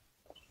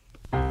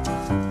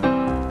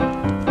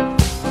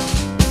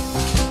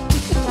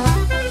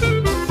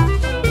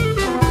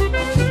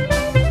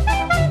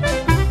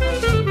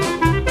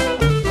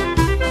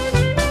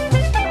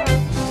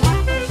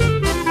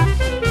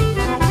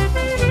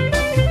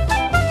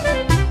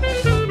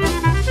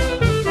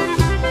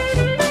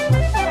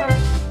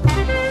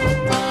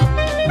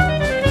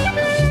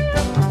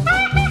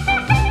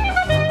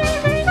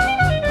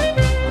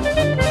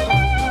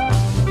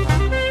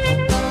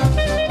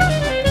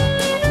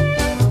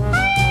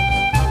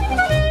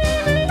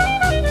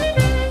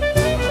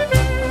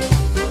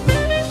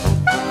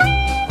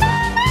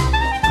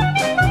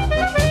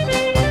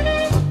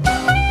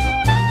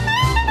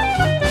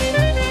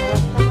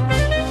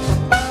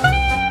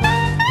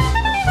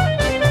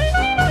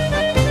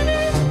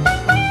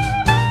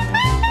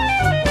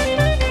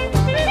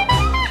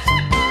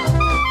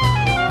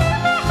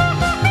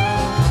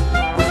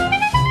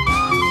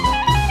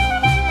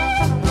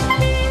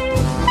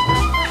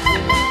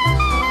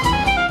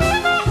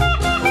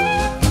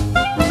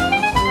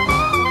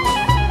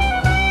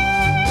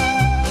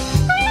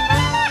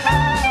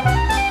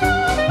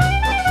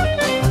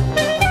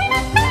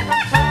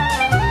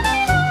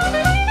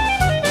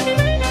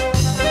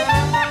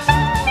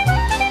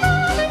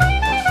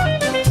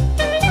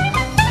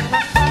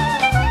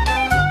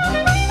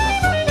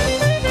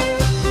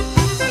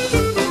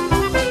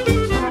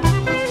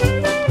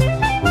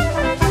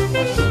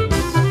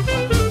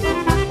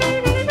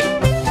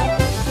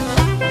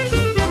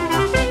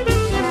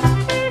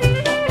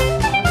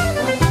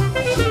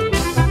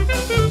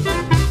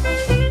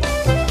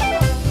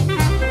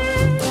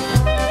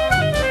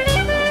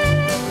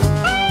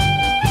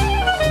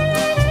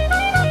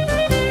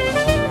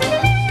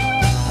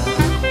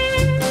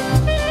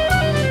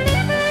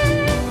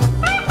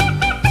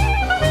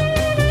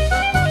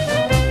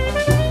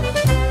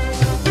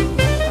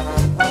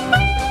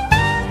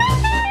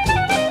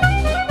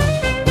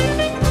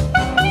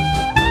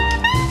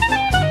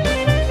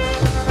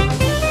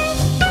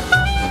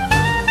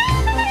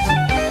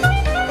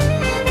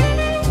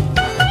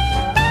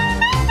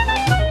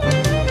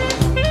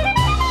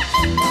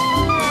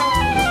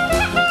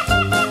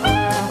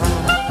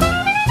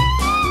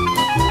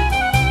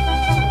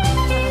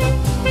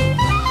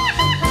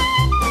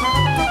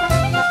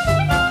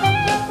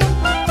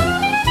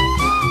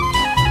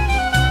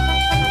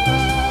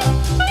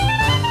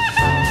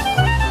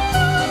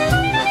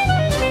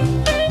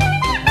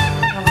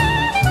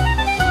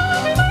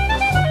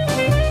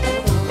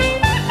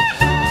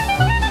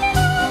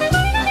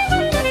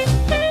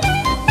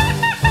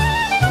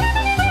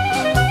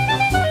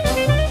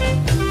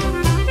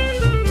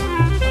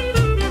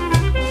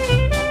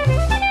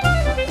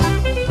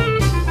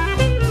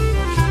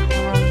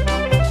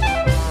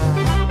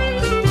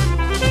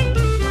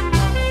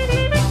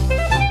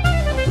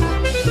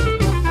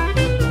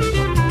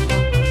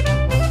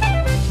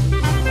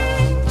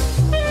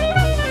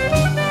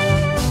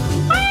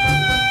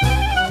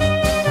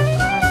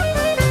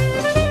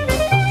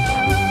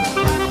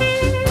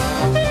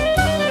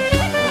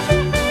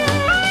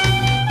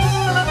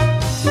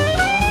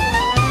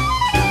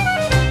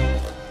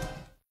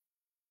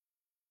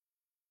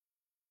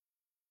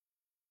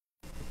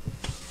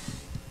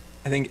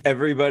 I think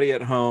everybody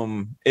at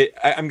home,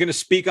 I'm going to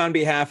speak on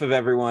behalf of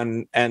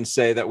everyone and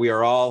say that we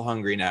are all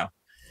hungry now.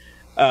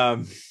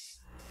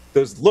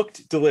 Those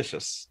looked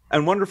delicious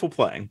and wonderful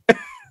playing.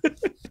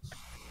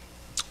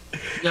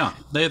 Yeah,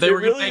 they it were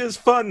really is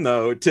fun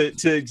though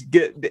to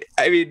get.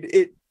 I mean,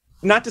 it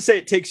not to say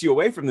it takes you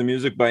away from the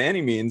music by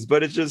any means,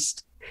 but it's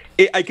just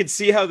I could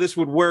see how this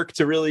would work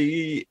to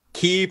really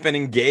keep and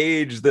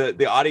engage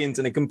the audience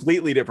in a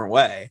completely different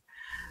way.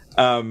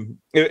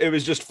 It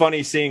was just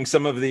funny seeing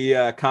some of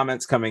the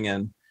comments coming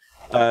in.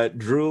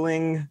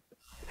 Drooling.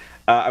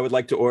 I would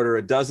like to order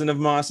a dozen of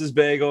Moss's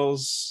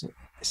bagels.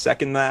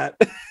 Second that.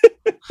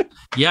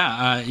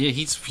 Yeah,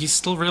 he's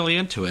still really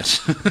into it.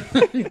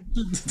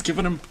 It's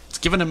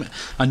given him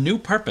a new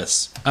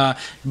purpose.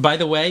 By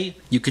the way,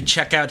 you could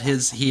check out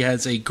he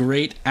has a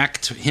great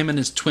act, him and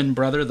his twin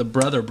brother, the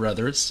Brother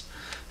Brothers.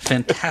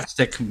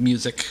 Fantastic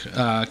music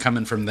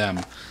coming from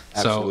them.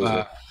 Absolutely.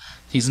 So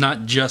he's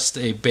not just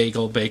a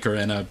bagel baker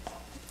and a,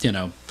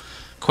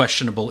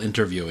 questionable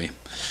interviewee.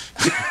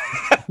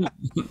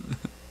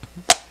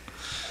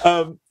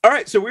 All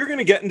right, so we're going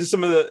to get into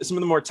some of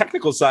the more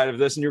technical side of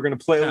this, and you're going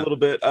to play a little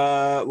bit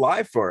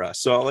live for us.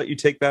 So I'll let you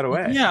take that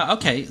away. Yeah.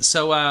 Okay.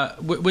 So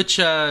which?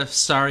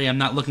 Sorry, I'm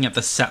not looking at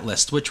the set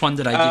list. Which one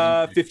did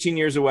I do? 15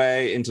 Years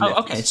Away into.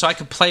 Oh, okay. So I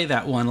could play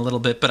that one a little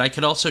bit, but I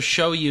could also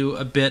show you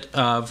a bit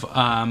of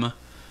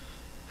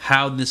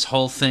how this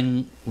whole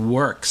thing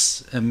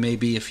works, and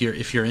maybe if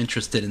you're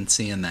interested in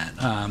seeing that.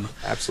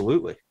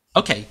 Absolutely.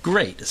 Okay.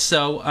 Great.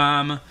 So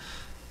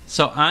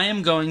So I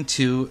am going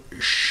to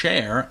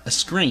share a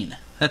screen.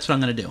 That's what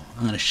I'm going to do.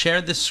 I'm going to share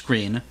this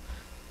screen,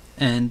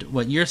 and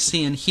what you're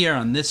seeing here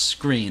on this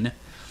screen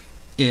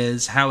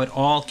is how it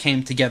all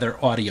came together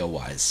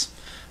audio-wise.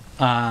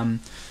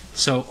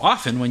 So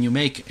often when you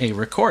make a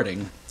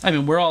recording, I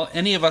mean,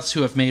 any of us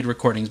who have made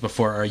recordings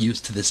before are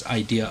used to this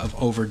idea of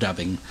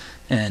overdubbing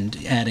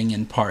and adding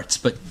in parts,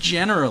 but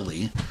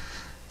generally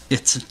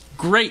it's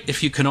great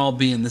if you can all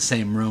be in the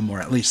same room, or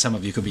at least some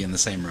of you could be in the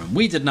same room.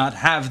 We did not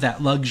have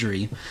that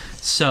luxury,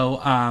 so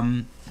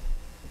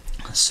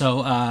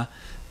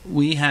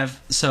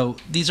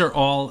these are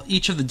all,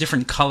 each of the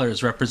different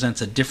colors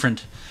represents a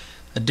different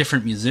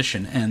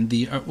musician, and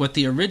what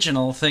the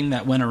original thing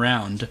that went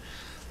around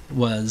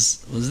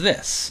was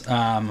this,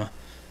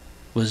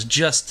 was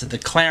just the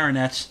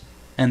clarinet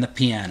and the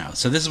piano.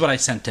 So this is what I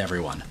sent to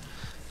everyone.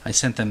 I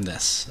sent them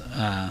this.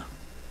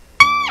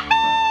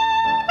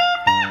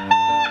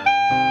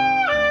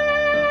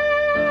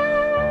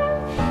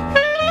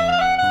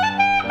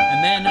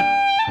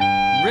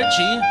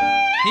 Richie,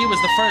 he was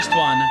the first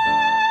one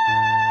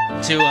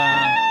to,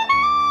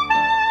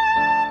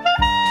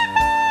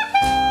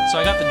 so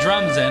I got the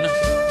drums in,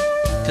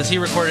 because he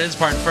recorded his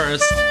part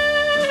first,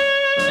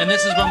 and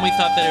this is when we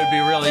thought that it would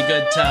be really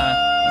good to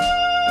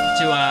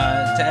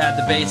add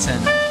the bass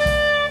in.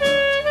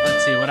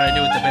 Let's see, what did I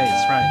do with the bass?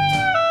 Right.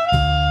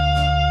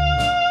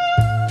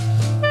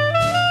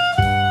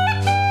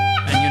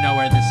 And you know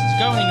where this is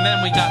going. Then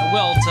we got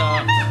Will to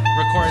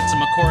record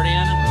some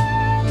accordion.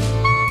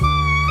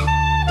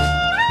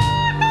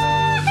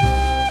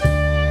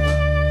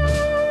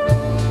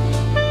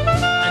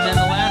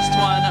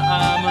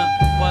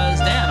 Was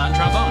Dan on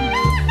trombone.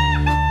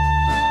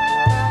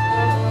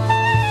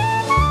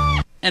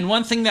 And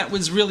one thing that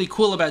was really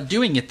cool about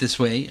doing it this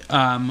way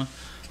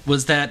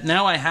was that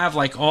now I have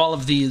like all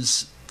of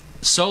these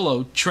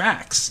solo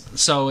tracks.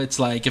 So it's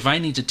like if I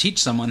need to teach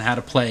someone how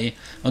to play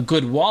a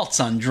good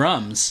waltz on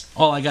drums,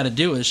 all I got to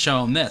do is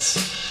show them this.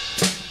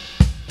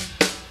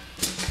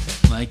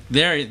 Like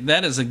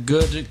that is a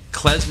good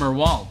klezmer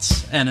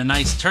waltz and a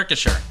nice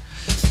Turkisher.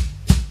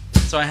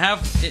 So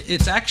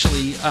it's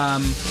actually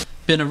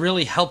been a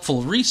really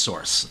helpful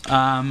resource.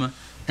 And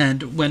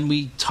when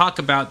we talk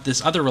about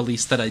this other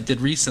release that I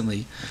did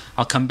recently,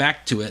 I'll come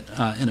back to it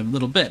in a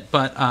little bit.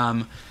 But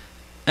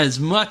as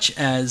much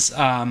as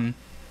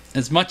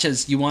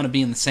you want to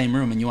be in the same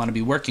room and you want to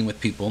be working with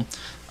people,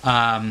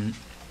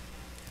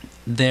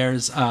 there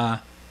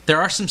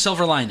are some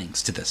silver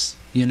linings to this,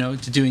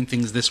 to doing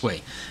things this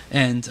way.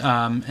 And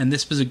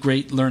this was a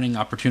great learning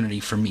opportunity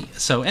for me.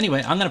 So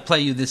anyway, I'm going to play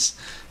you this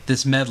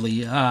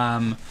medley.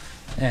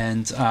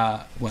 And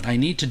what I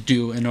need to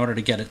do in order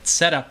to get it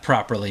set up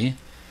properly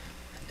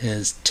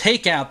is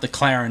take out the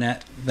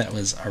clarinet that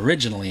was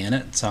originally in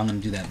it. So I'm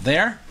going to do that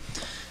there.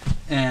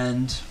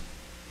 And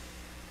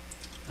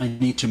I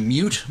need to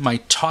mute my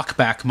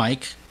talkback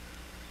mic,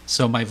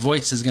 so my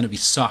voice is going to be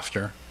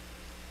softer.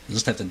 I'll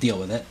just have to deal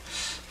with it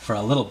for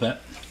a little bit.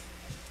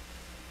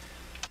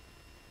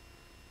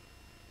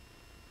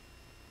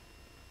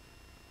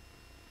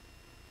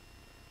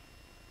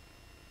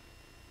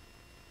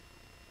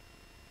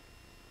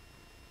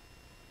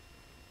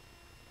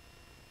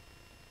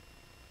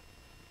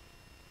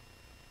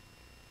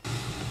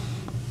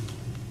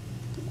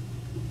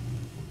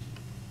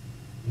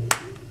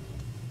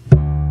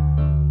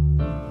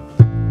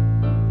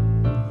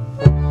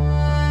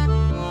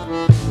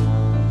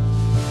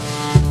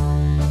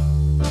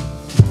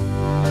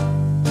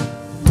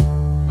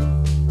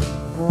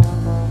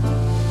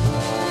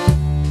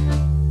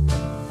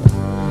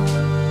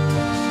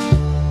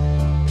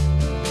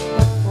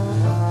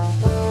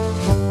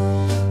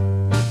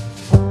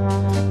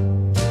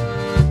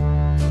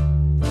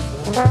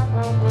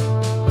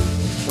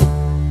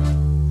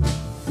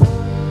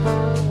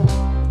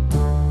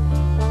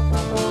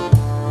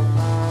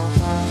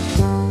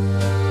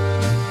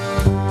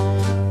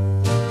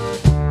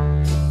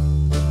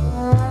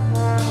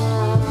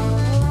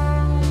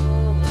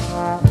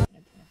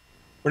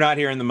 We're not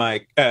hearing the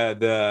mic,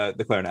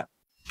 the clarinet.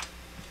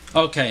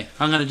 Okay,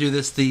 I'm going to do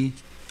this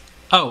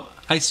Oh,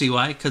 I see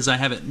why, because I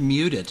have it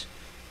muted.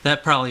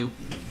 That probably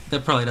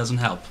doesn't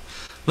help.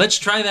 Let's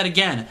try that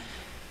again.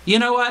 You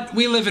know what?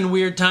 We live in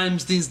weird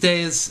times these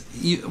days.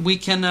 We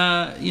can,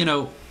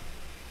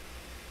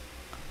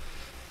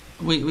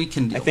 we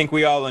can deal. I think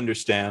we all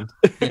understand.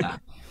 Yeah.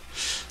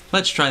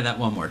 Let's try that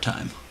one more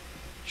time.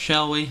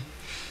 Shall we?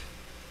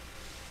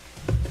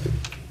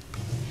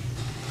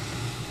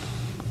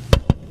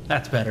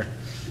 That's better.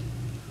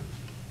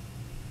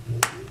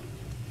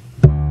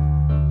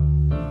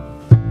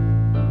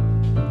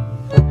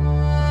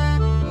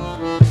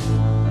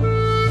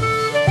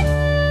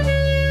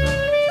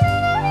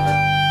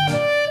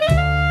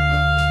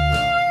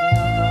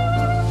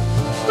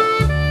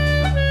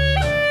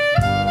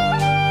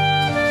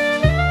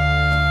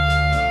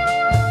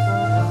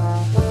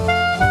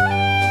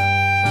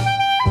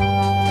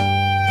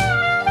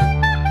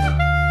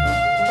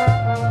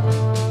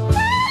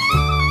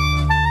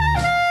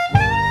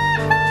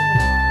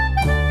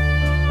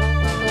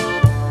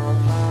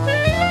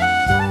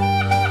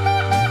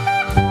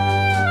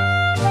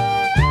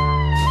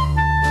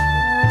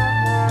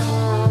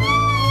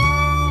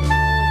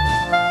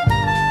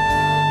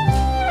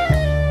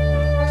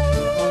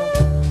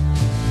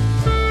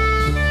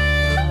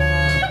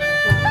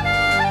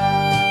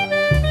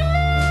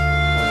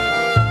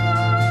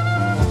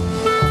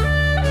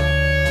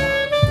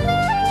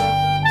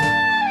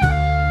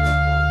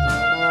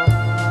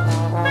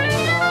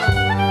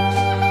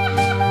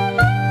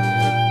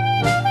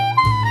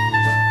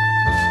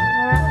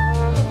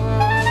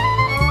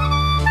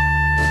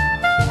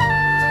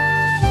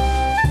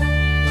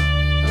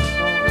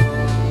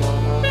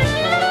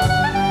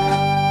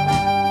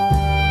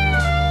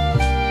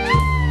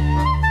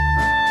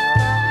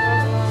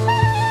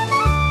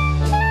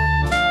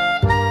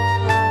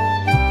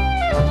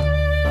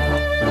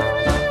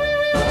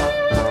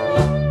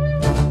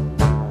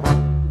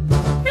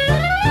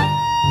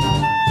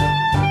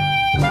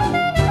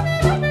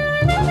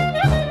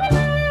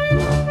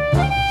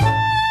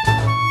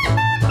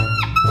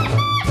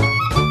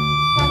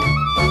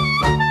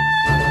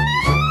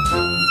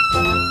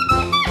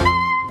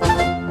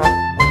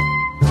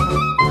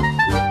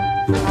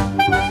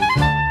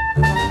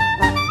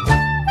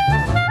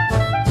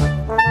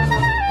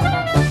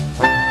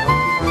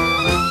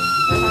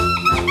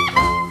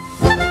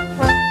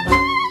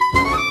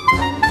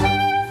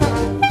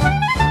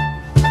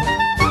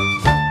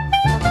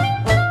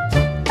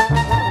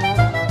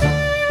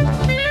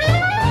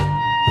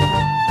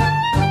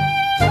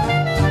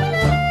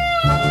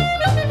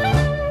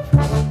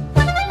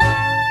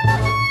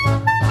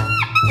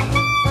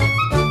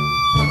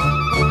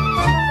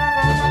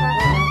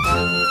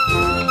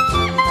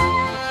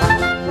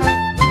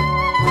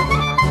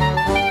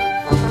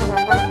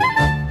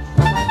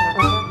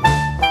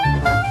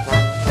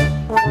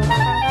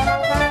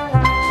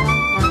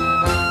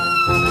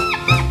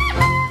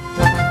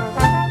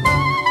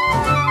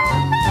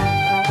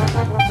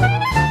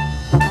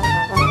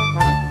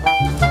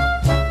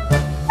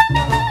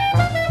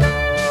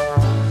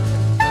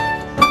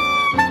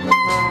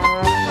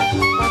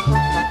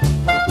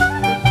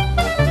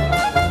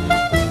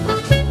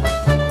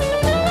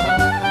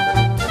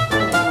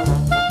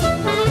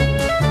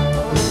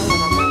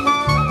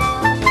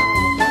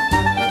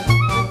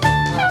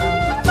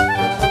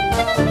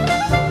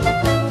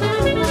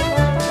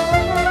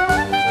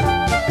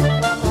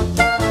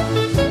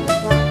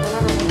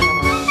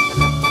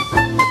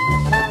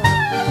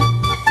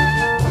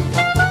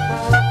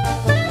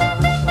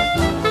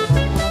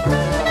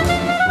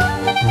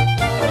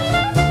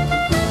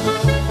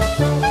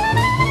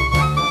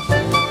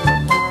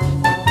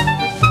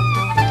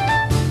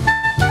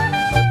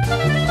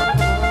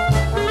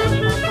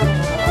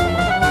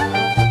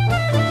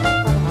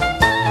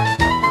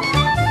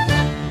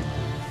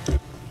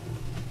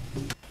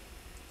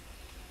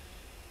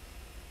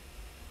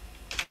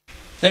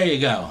 There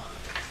you go.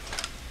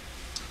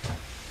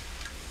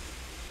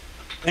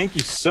 Thank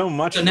you so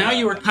much. So now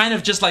you were kind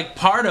of just like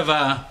part of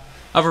a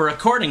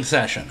recording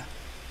session.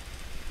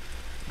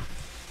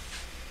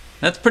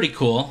 That's pretty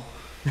cool.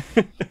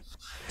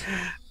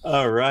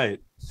 All right.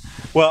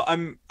 Well,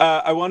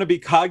 I want to be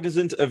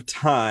cognizant of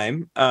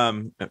time.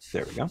 There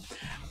we go.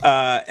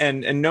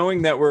 And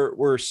knowing that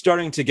we're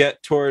starting to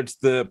get towards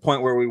the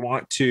point where we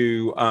want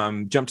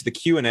to jump to the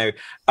Q&A,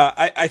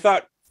 I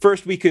thought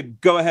first we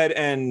could go ahead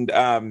and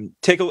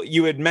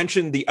you had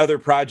mentioned the other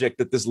project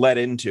that this led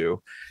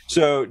into.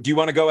 So do you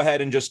want to go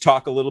ahead and just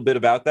talk a little bit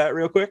about that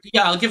real quick?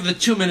 Yeah, I'll give the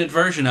 2-minute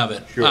version of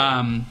it, sure.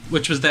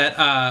 Which was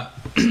that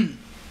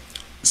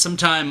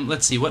sometime,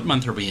 let's see, what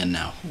month are we in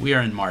now? We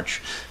are in March.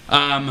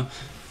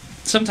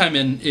 Sometime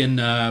in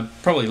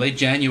probably late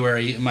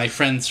January, my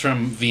friends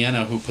from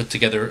Vienna who put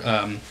together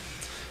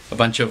a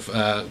bunch of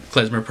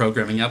klezmer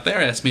programming out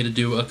there asked me to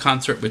do a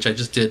concert, which I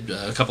just did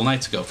a couple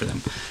nights ago for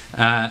them.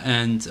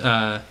 And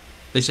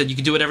they said you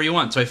could do whatever you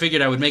want. So I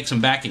figured I would make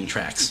some backing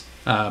tracks,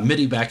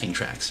 MIDI backing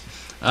tracks.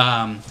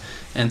 And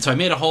so I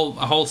made a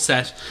whole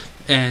set,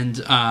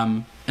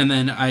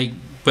 then I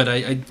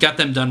got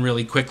them done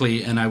really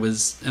quickly, and I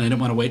didn't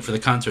want to wait for the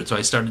concert, so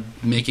I started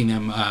making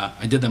them.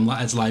 I did them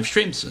as live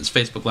streams, as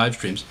Facebook live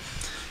streams,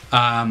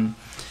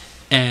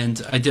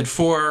 and I did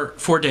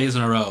four days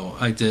in a row.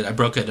 I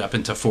broke it up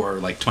into 4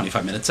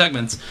 25-minute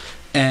segments,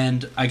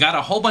 and I got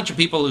a whole bunch of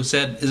people who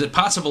said, "Is it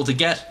possible to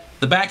get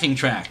the backing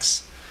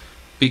tracks?"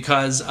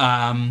 Because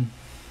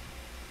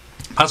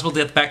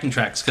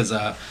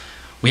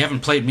we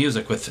haven't played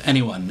music with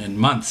anyone in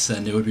months,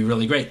 and it would be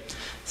really great.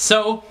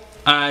 So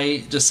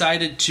I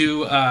decided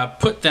to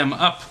put them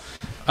up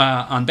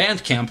on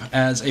Bandcamp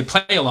as a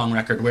play-along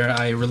record, where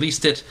I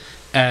released it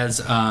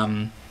as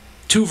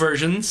 2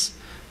 versions.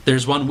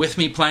 There's one with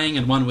me playing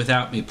and one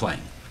without me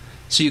playing.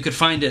 So you could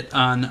find it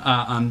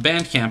on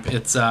Bandcamp.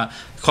 It's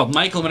called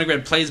Michael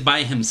Winograd Plays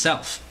by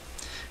Himself.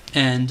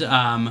 And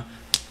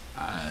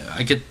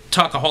I could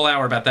talk a whole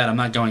hour about that. I'm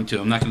not going to.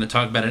 I'm not going to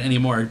talk about it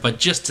anymore. But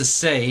just to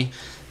say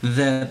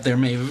that there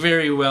may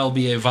very well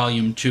be a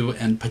Volume 2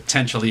 and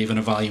potentially even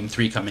a Volume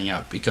 3 coming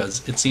out,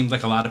 because it seems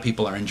like a lot of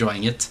people are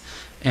enjoying it.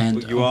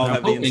 And you all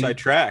have the inside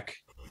track.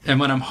 And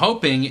what I'm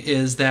hoping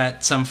is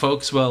that some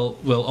folks will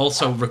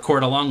also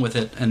record along with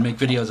it and make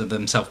videos of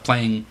themselves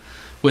playing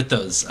with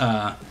those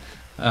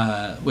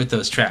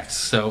tracks.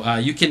 So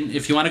you can,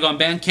 if you want to go on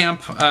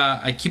Bandcamp,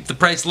 I keep the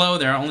price low.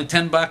 They're only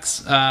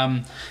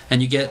 $10,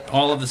 and you get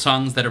all of the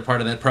songs that are part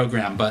of that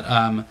program. But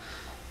I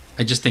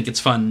just think it's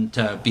fun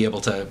to be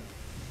able to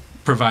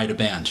provide a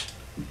band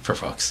for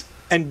folks.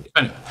 And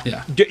anyway,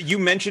 yeah, you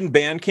mentioned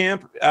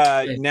Bandcamp.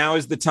 Now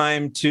is the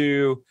time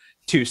to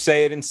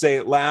say it and say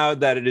it loud,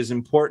 that it is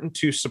important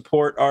to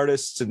support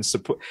artists and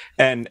support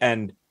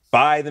and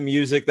buy the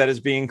music that is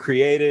being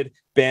created.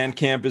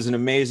 Bandcamp is an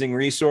amazing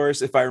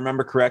resource. If I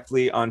remember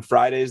correctly, on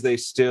Fridays they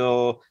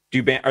still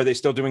do. Are they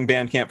still doing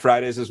Bandcamp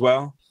Fridays as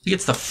well? I think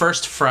it's the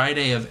first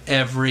Friday of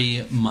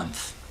every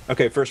month.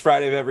 Okay, first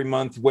Friday of every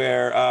month,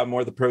 where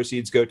more of the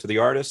proceeds go to the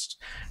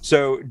artist.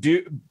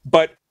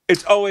 But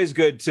it's always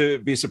good to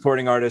be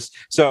supporting artists.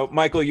 So,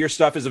 Michael, your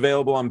stuff is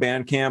available on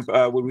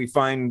Bandcamp. Would we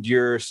find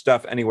your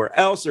stuff anywhere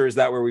else, or is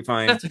that where we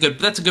find? That's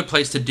a good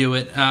place to do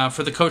it.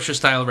 For the kosher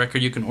style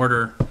record, you can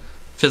order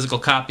physical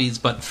copies,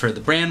 but for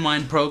the brand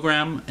wine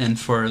program and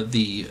for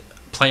the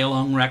play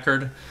along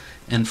record,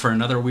 and for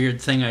another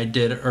weird thing I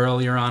did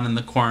earlier on in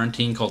the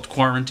quarantine called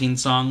Quarantine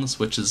Songs,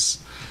 which is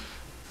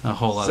a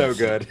whole other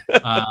good.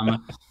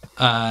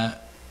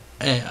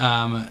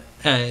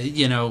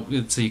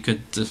 So you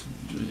could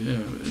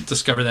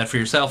discover that for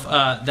yourself.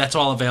 That's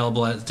all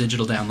available as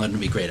digital download and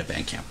would be great at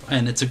Bandcamp.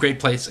 And it's a great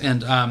place.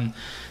 And,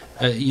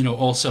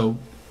 also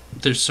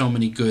there's so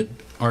many good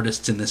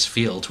artists in this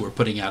field who are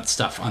putting out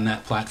stuff on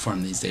that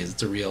platform these days.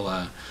 It's a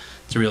real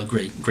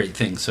great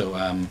thing.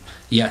 So,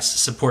 yes,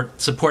 support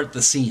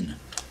the scene.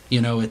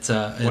 It's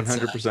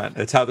 100%.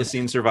 It's how the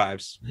scene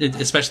survives.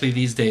 Especially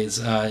these days,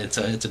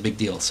 it's a big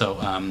deal. So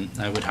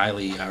I would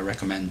highly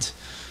recommend.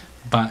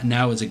 But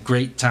now is a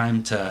great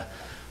time to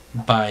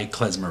buy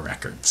Klezmer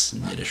records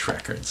and Yiddish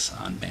records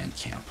on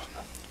Bandcamp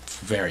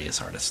for various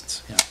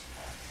artists. Yeah.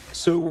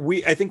 So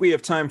I think we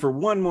have time for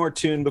one more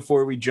tune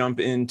before we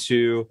jump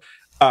into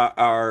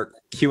our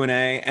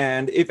Q&A.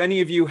 And if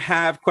any of you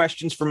have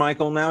questions for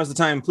Michael, now is the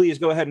time. Please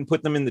go ahead and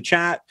put them in the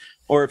chat.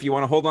 Or if you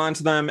want to hold on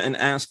to them and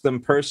ask them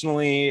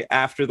personally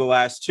after the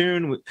last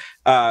tune,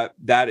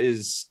 that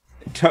is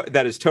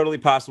totally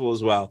possible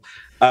as well.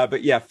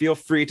 But yeah, feel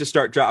free to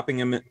start dropping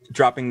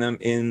them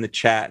in the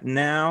chat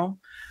now.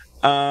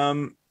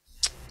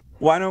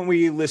 Why don't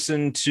we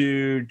listen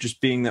to,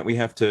 just being that we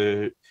have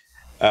to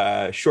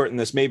shorten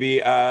this, maybe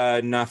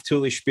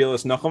Naftuli Spiel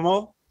es noch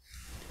einmal?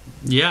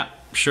 Yeah,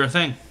 sure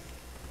thing.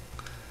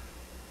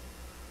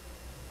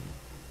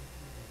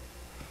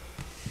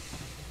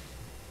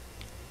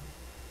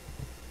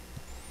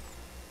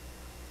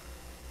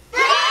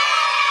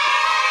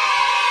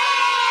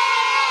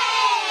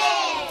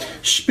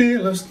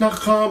 Spiel es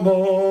noch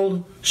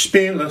einmal,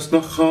 spiel es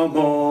noch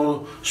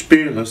einmal,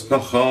 spiel es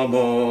noch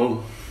einmal.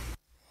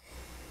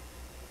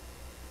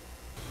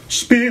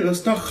 Spiel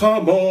es noch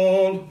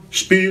einmal,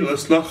 spiel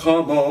es noch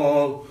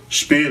einmal,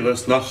 spiel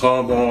es noch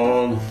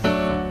einmal.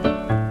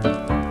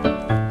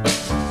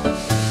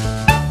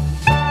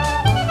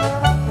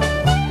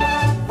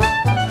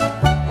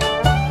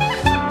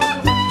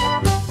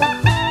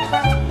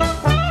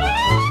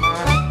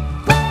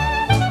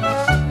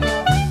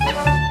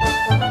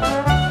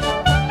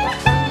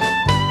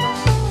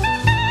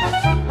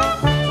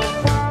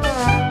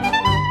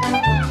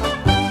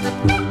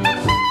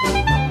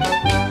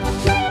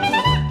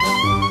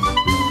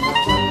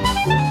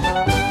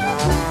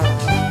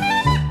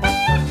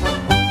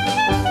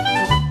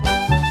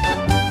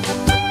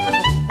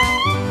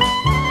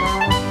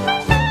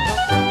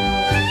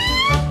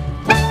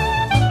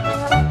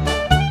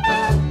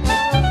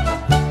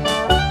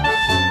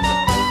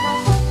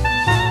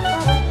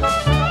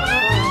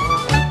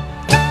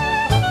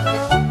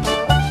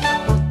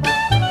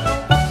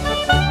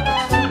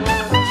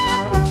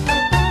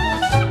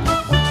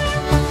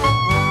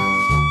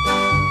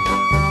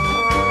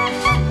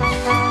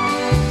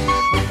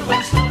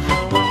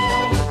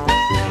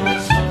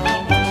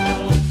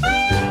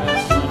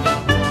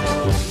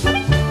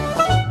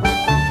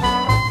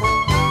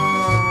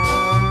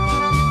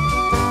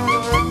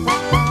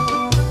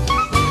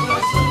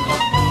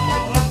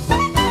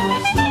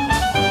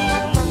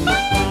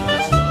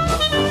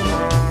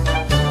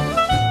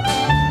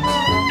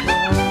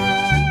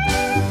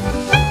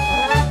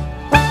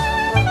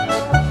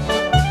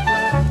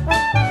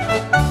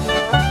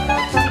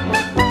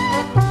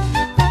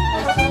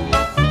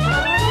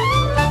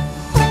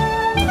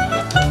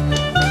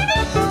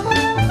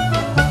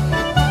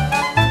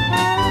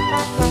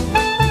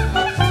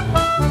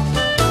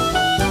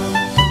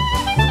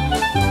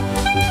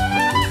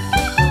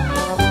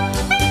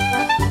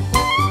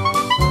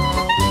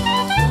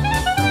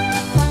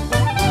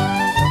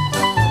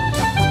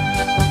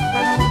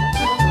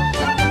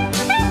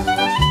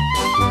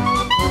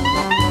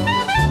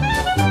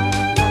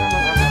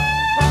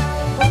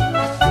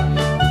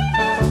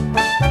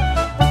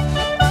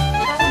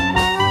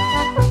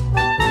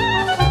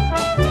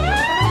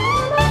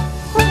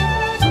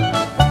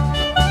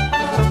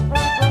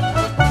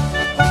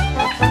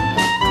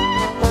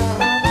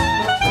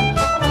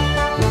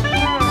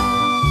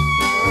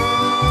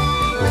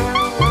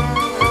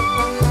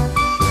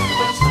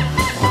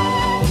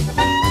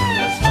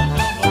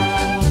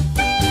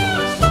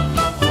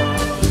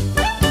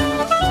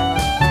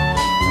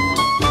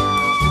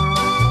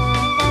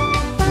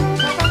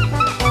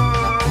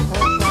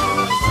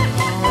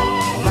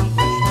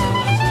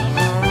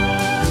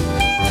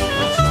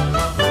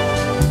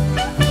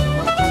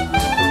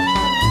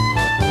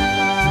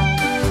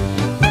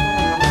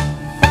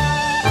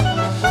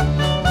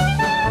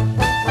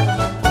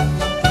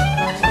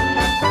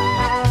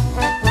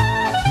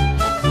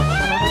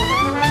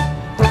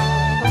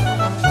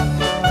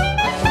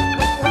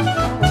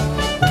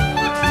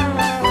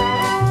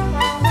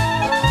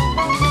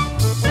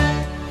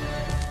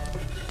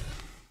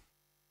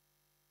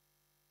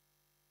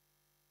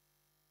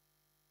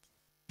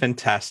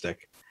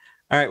 Fantastic.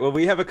 All right. Well,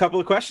 we have a couple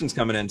of questions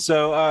coming in.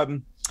 So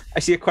I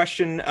see a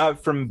question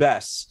from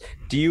Bess.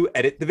 Do you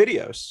edit the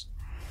videos?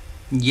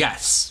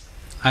 Yes.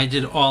 I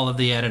did all of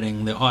the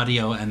editing, the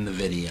audio and the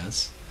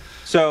videos.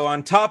 So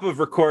on top of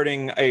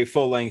recording a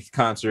full-length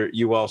concert,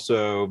 you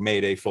also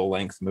made a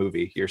full-length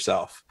movie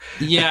yourself.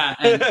 Yeah,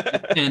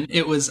 and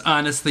it was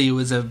honestly, it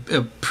was a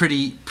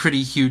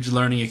pretty huge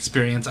learning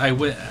experience.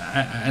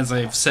 As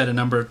I've said a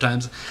number of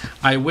times,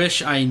 I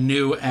wish I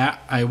knew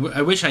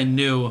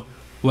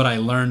what I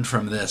learned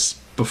from this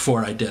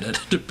before I did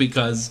it,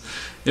 because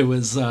it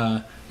was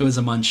a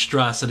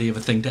monstrosity of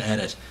a thing to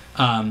edit.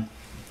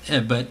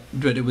 But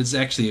it was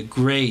actually a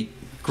great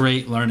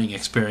learning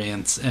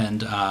experience,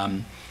 and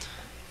I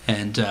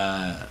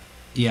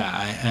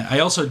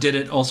also did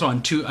it also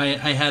on two.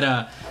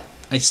 I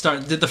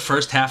did the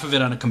first half of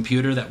it on a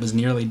computer that was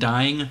nearly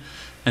dying,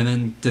 and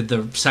then did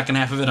the second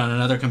half of it on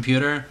another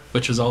computer,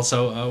 which was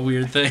also a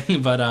weird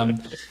thing. But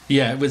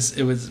it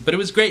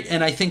was great,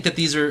 and I think that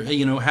these are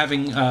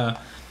having.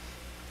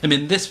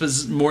 This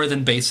was more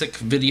than basic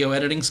video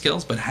editing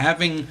skills, but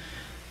having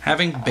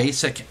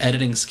basic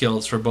editing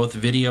skills for both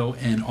video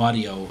and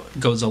audio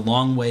goes a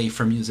long way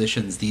for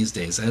musicians these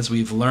days, as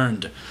we've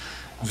learned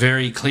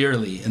very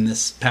clearly in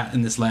this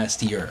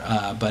last year.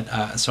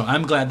 So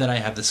I'm glad that I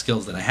have the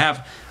skills that I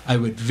have. I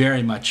would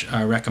very much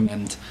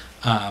recommend,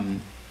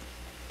 and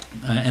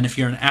if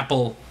you're an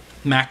Apple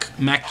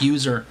Mac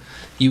user,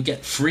 you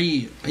get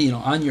free,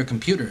 on your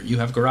computer. You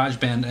have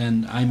GarageBand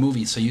and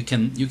iMovie, so you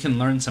can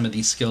learn some of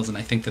these skills, and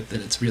I think that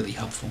it's really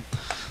helpful.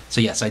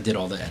 So yes, I did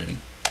all the editing.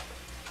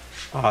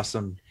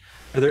 Awesome.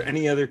 Are there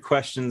any other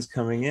questions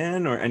coming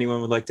in, or anyone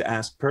would like to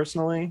ask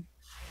personally?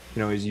 You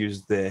can always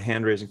use the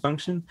hand-raising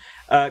function.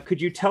 Could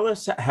you tell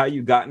us how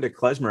you got into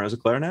klezmer as a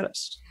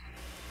clarinetist?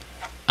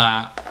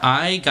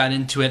 I got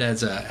into it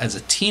as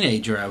a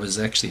teenager. I was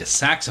actually a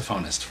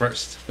saxophonist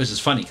first, which is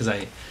funny because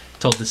I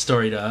told this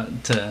story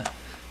to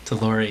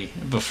Lori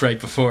right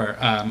before.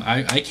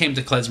 I came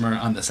to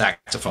klezmer on the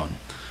saxophone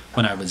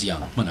when I was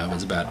young, when I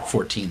was about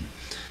 14.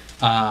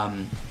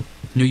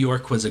 New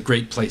York was a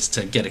great place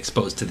to get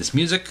exposed to this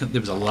music.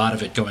 There was a lot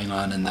of it going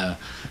on in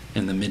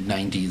the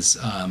mid-90s.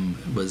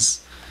 It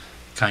was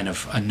kind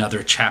of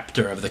another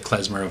chapter of the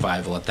klezmer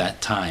revival at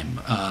that time,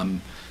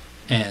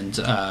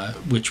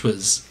 which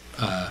was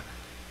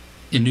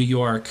in New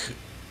York,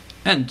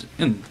 and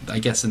I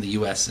guess in the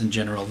U.S. in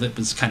general, that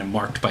was kind of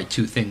marked by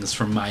two things,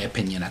 from my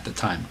opinion, at the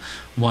time.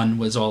 One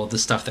was all of the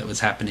stuff that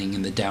was happening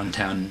in the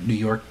downtown New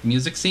York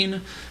music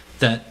scene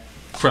that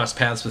crossed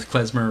paths with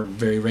klezmer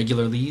very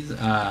regularly.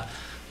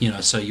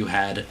 So you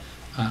had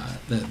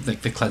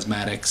the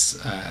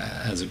Klezmatics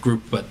as a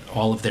group, but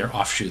all of their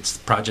offshoots,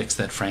 projects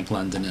that Frank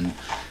London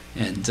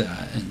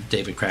and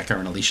David Krakauer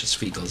and Alicia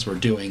Svigals were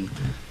doing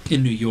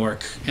in New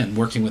York, and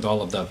working with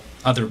all of the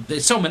other,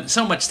 so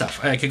much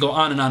stuff. I could go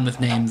on and on with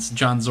names,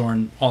 John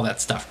Zorn, all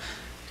that stuff.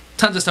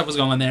 Tons of stuff was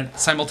going on there.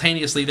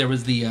 Simultaneously, there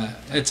was the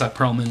Itzhak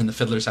Perlman and the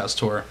Fiddler's House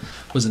tour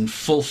was in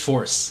full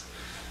force,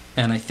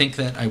 and I think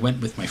that I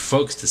went with my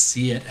folks to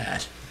see it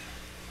at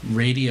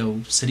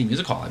Radio City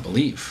Music Hall, I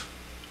believe.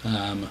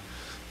 And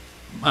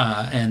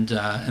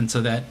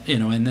so that,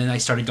 and then I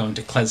started going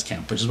to Klez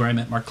Camp, which is where I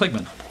met Mark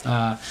Kligman,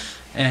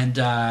 and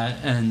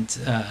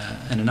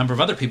a number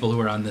of other people who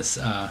were on this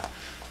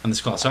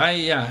call. So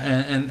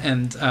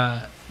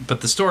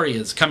but the story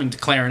is coming to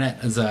clarinet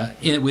as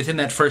within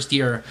that first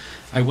year,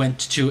 I went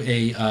to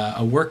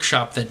a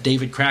workshop that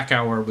David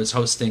Krakauer was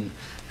hosting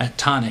at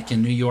Tonic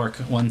in New York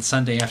one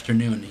Sunday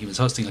afternoon. He was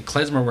hosting a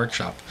klezmer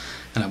workshop,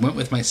 and I went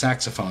with my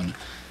saxophone.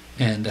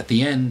 And at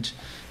the end,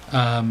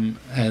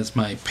 as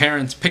my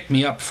parents picked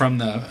me up from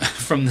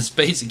the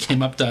space, he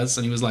came up to us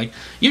and he was like,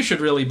 "You should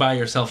really buy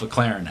yourself a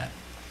clarinet."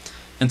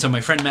 And so my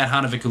friend Matt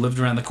Honovic, who lived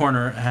around the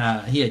corner,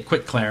 he had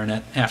quit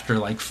clarinet after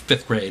like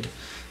 5th grade,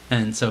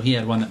 and so he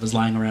had one that was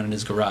lying around in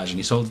his garage, and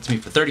he sold it to me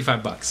for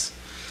 $35.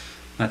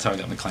 That's how I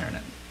got my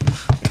clarinet.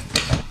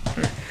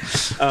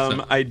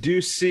 I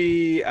do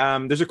see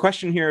there's a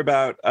question here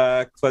about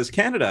Klez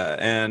Canada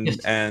and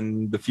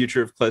the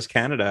future of Klez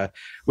Canada.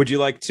 Would you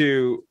like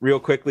to real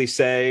quickly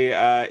say,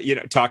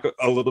 talk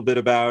a little bit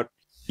about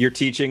your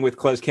teaching with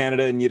Klez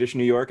Canada in Yiddish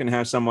New York and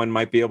how someone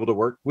might be able to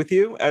work with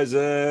you as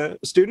a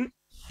student?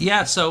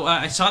 Yeah, so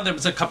I saw there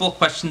was a couple of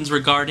questions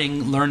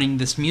regarding learning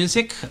this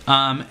music,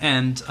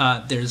 and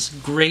there's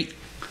great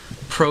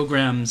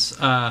programs,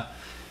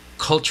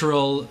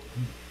 cultural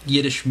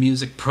Yiddish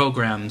music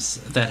programs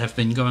that have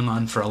been going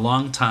on for a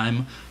long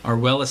time, are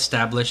well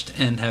established,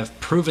 and have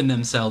proven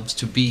themselves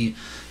to be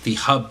the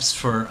hubs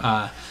for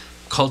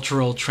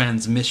cultural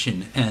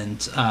transmission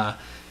and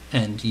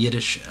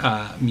Yiddish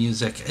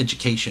music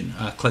education.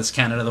 Klez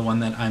Canada, the one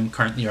that I'm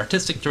currently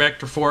artistic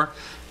director for,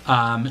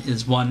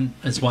 is one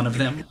of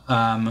them.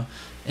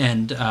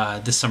 And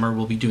this summer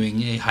we'll be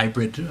doing a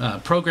hybrid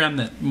program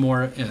that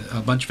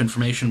a bunch of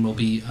information will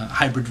be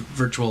hybrid,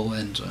 virtual,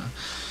 and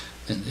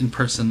in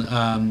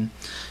person.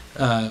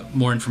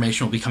 More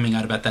information will be coming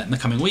out about that in the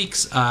coming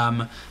weeks.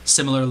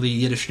 Similarly,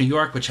 Yiddish New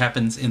York, which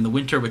happens in the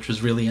winter, which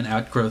was really an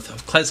outgrowth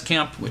of Klez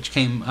Camp, which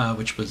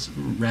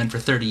ran for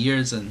 30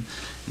 years in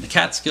the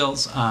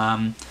Catskills.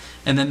 And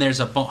then there's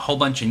a whole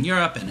bunch in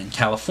Europe and in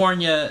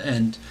California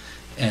and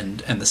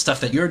the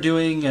stuff that you're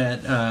doing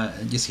at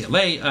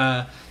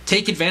UCLA.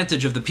 Take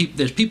advantage of the people.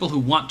 There's people who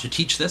want to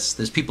teach this.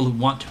 There's people who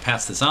want to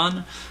pass this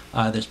on.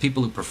 There's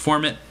people who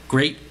perform it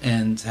great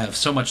and have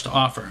so much to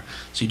offer.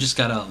 So you just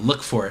got to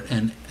look for it.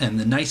 And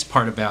the nice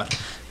part about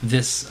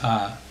this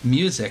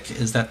music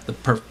is that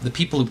the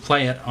people who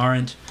play it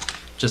aren't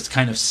just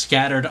kind of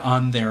scattered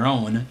on their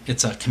own.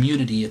 It's a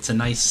community. It's a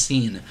nice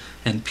scene,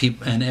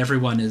 and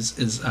everyone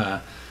is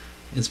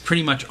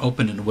pretty much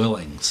open and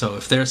willing. So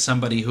if there's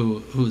somebody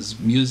whose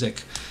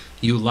music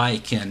you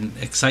like and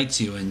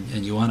excites you,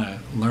 and you want to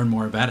learn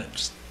more about it,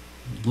 just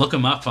look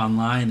them up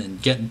online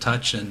and get in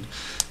touch. And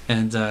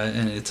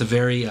it's a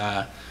very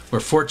we're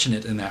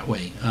fortunate in that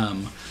way.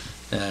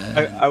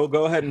 I will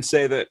go ahead and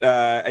say that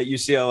at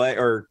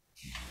UCLA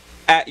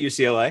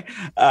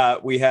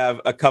we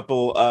have a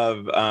couple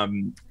of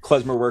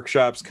klezmer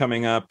workshops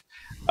coming up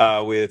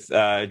with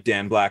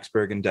Dan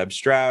Blacksburg and Deb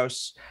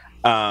Strauss.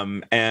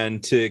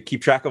 And to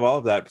keep track of all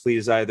of that,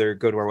 please either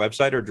go to our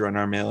website or join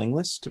our mailing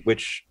list,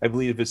 which I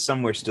believe is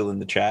somewhere still in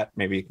the chat.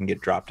 Maybe you can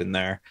get dropped in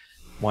there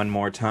one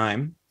more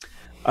time.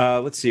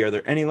 Let's see. Are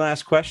there any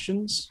last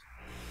questions?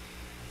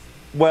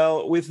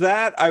 Well, with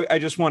that, I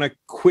just want to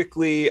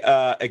quickly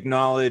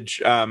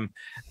acknowledge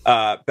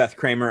Beth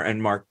Kramer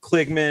and Mark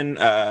Kligman,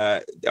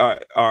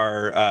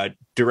 our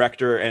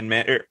director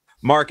and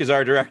Mark is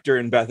our director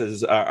and Beth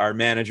is our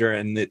manager,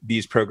 and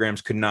these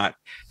programs could not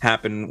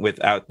happen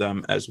without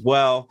them as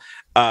well.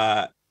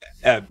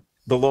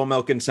 The Lowell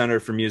Milken Center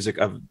for Music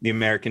of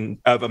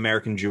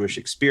American Jewish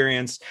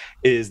Experience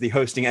is the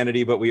hosting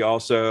entity, but we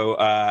also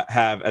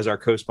have as our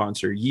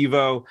co-sponsor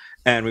YIVO,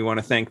 and we want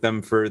to thank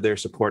them for their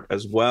support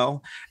as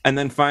well. And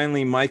then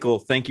finally, Michael,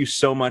 thank you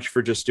so much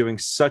for just doing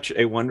such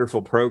a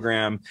wonderful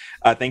program.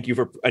 Thank you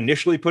for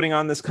initially putting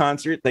on this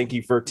concert. Thank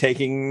you for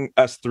taking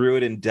us through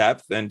it in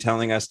depth and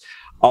telling us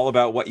all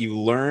about what you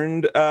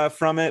learned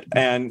from it.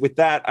 And with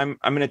that, I'm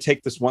going to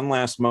take this one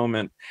last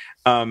moment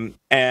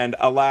and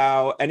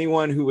allow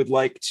anyone who would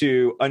like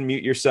to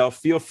unmute yourself,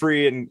 feel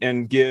free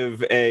and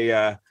give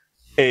a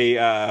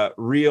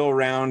real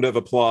round of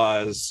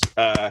applause.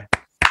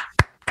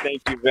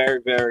 Thank you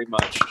very, very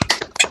much.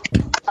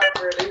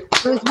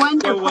 It was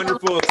wonderful. So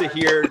wonderful to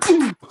hear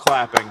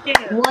clapping.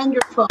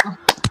 Wonderful.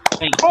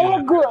 Thank Very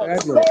you.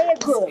 good. Very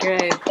good.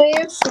 Very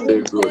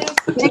good.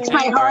 Makes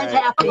my heart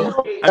happy.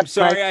 I'm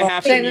sorry I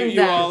have to mute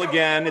you all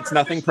again. It's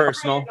nothing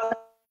personal.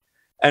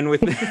 And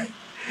with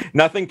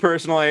nothing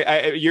personal,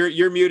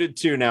 you're muted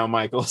too now,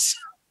 Michael.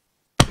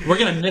 We're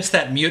gonna miss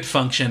that mute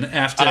function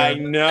after. I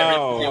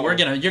know.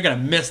 You're gonna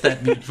miss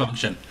that mute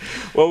function.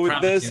 Well, with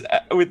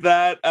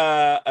that,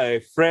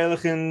 a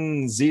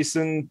freilichen,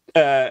 süßen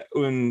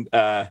und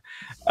I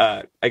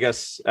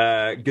guess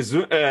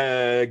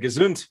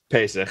gesund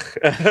Pesach,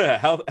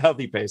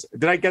 healthy Pesach.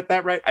 Did I get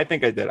that right? I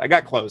think I did. I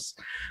got close.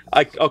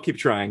 I'll keep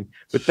trying.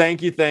 But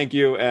thank you,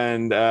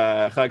 and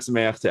Chag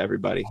Sameach to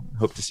everybody.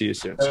 Hope to see you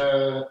soon.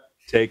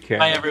 Take care.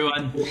 Bye,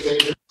 everyone.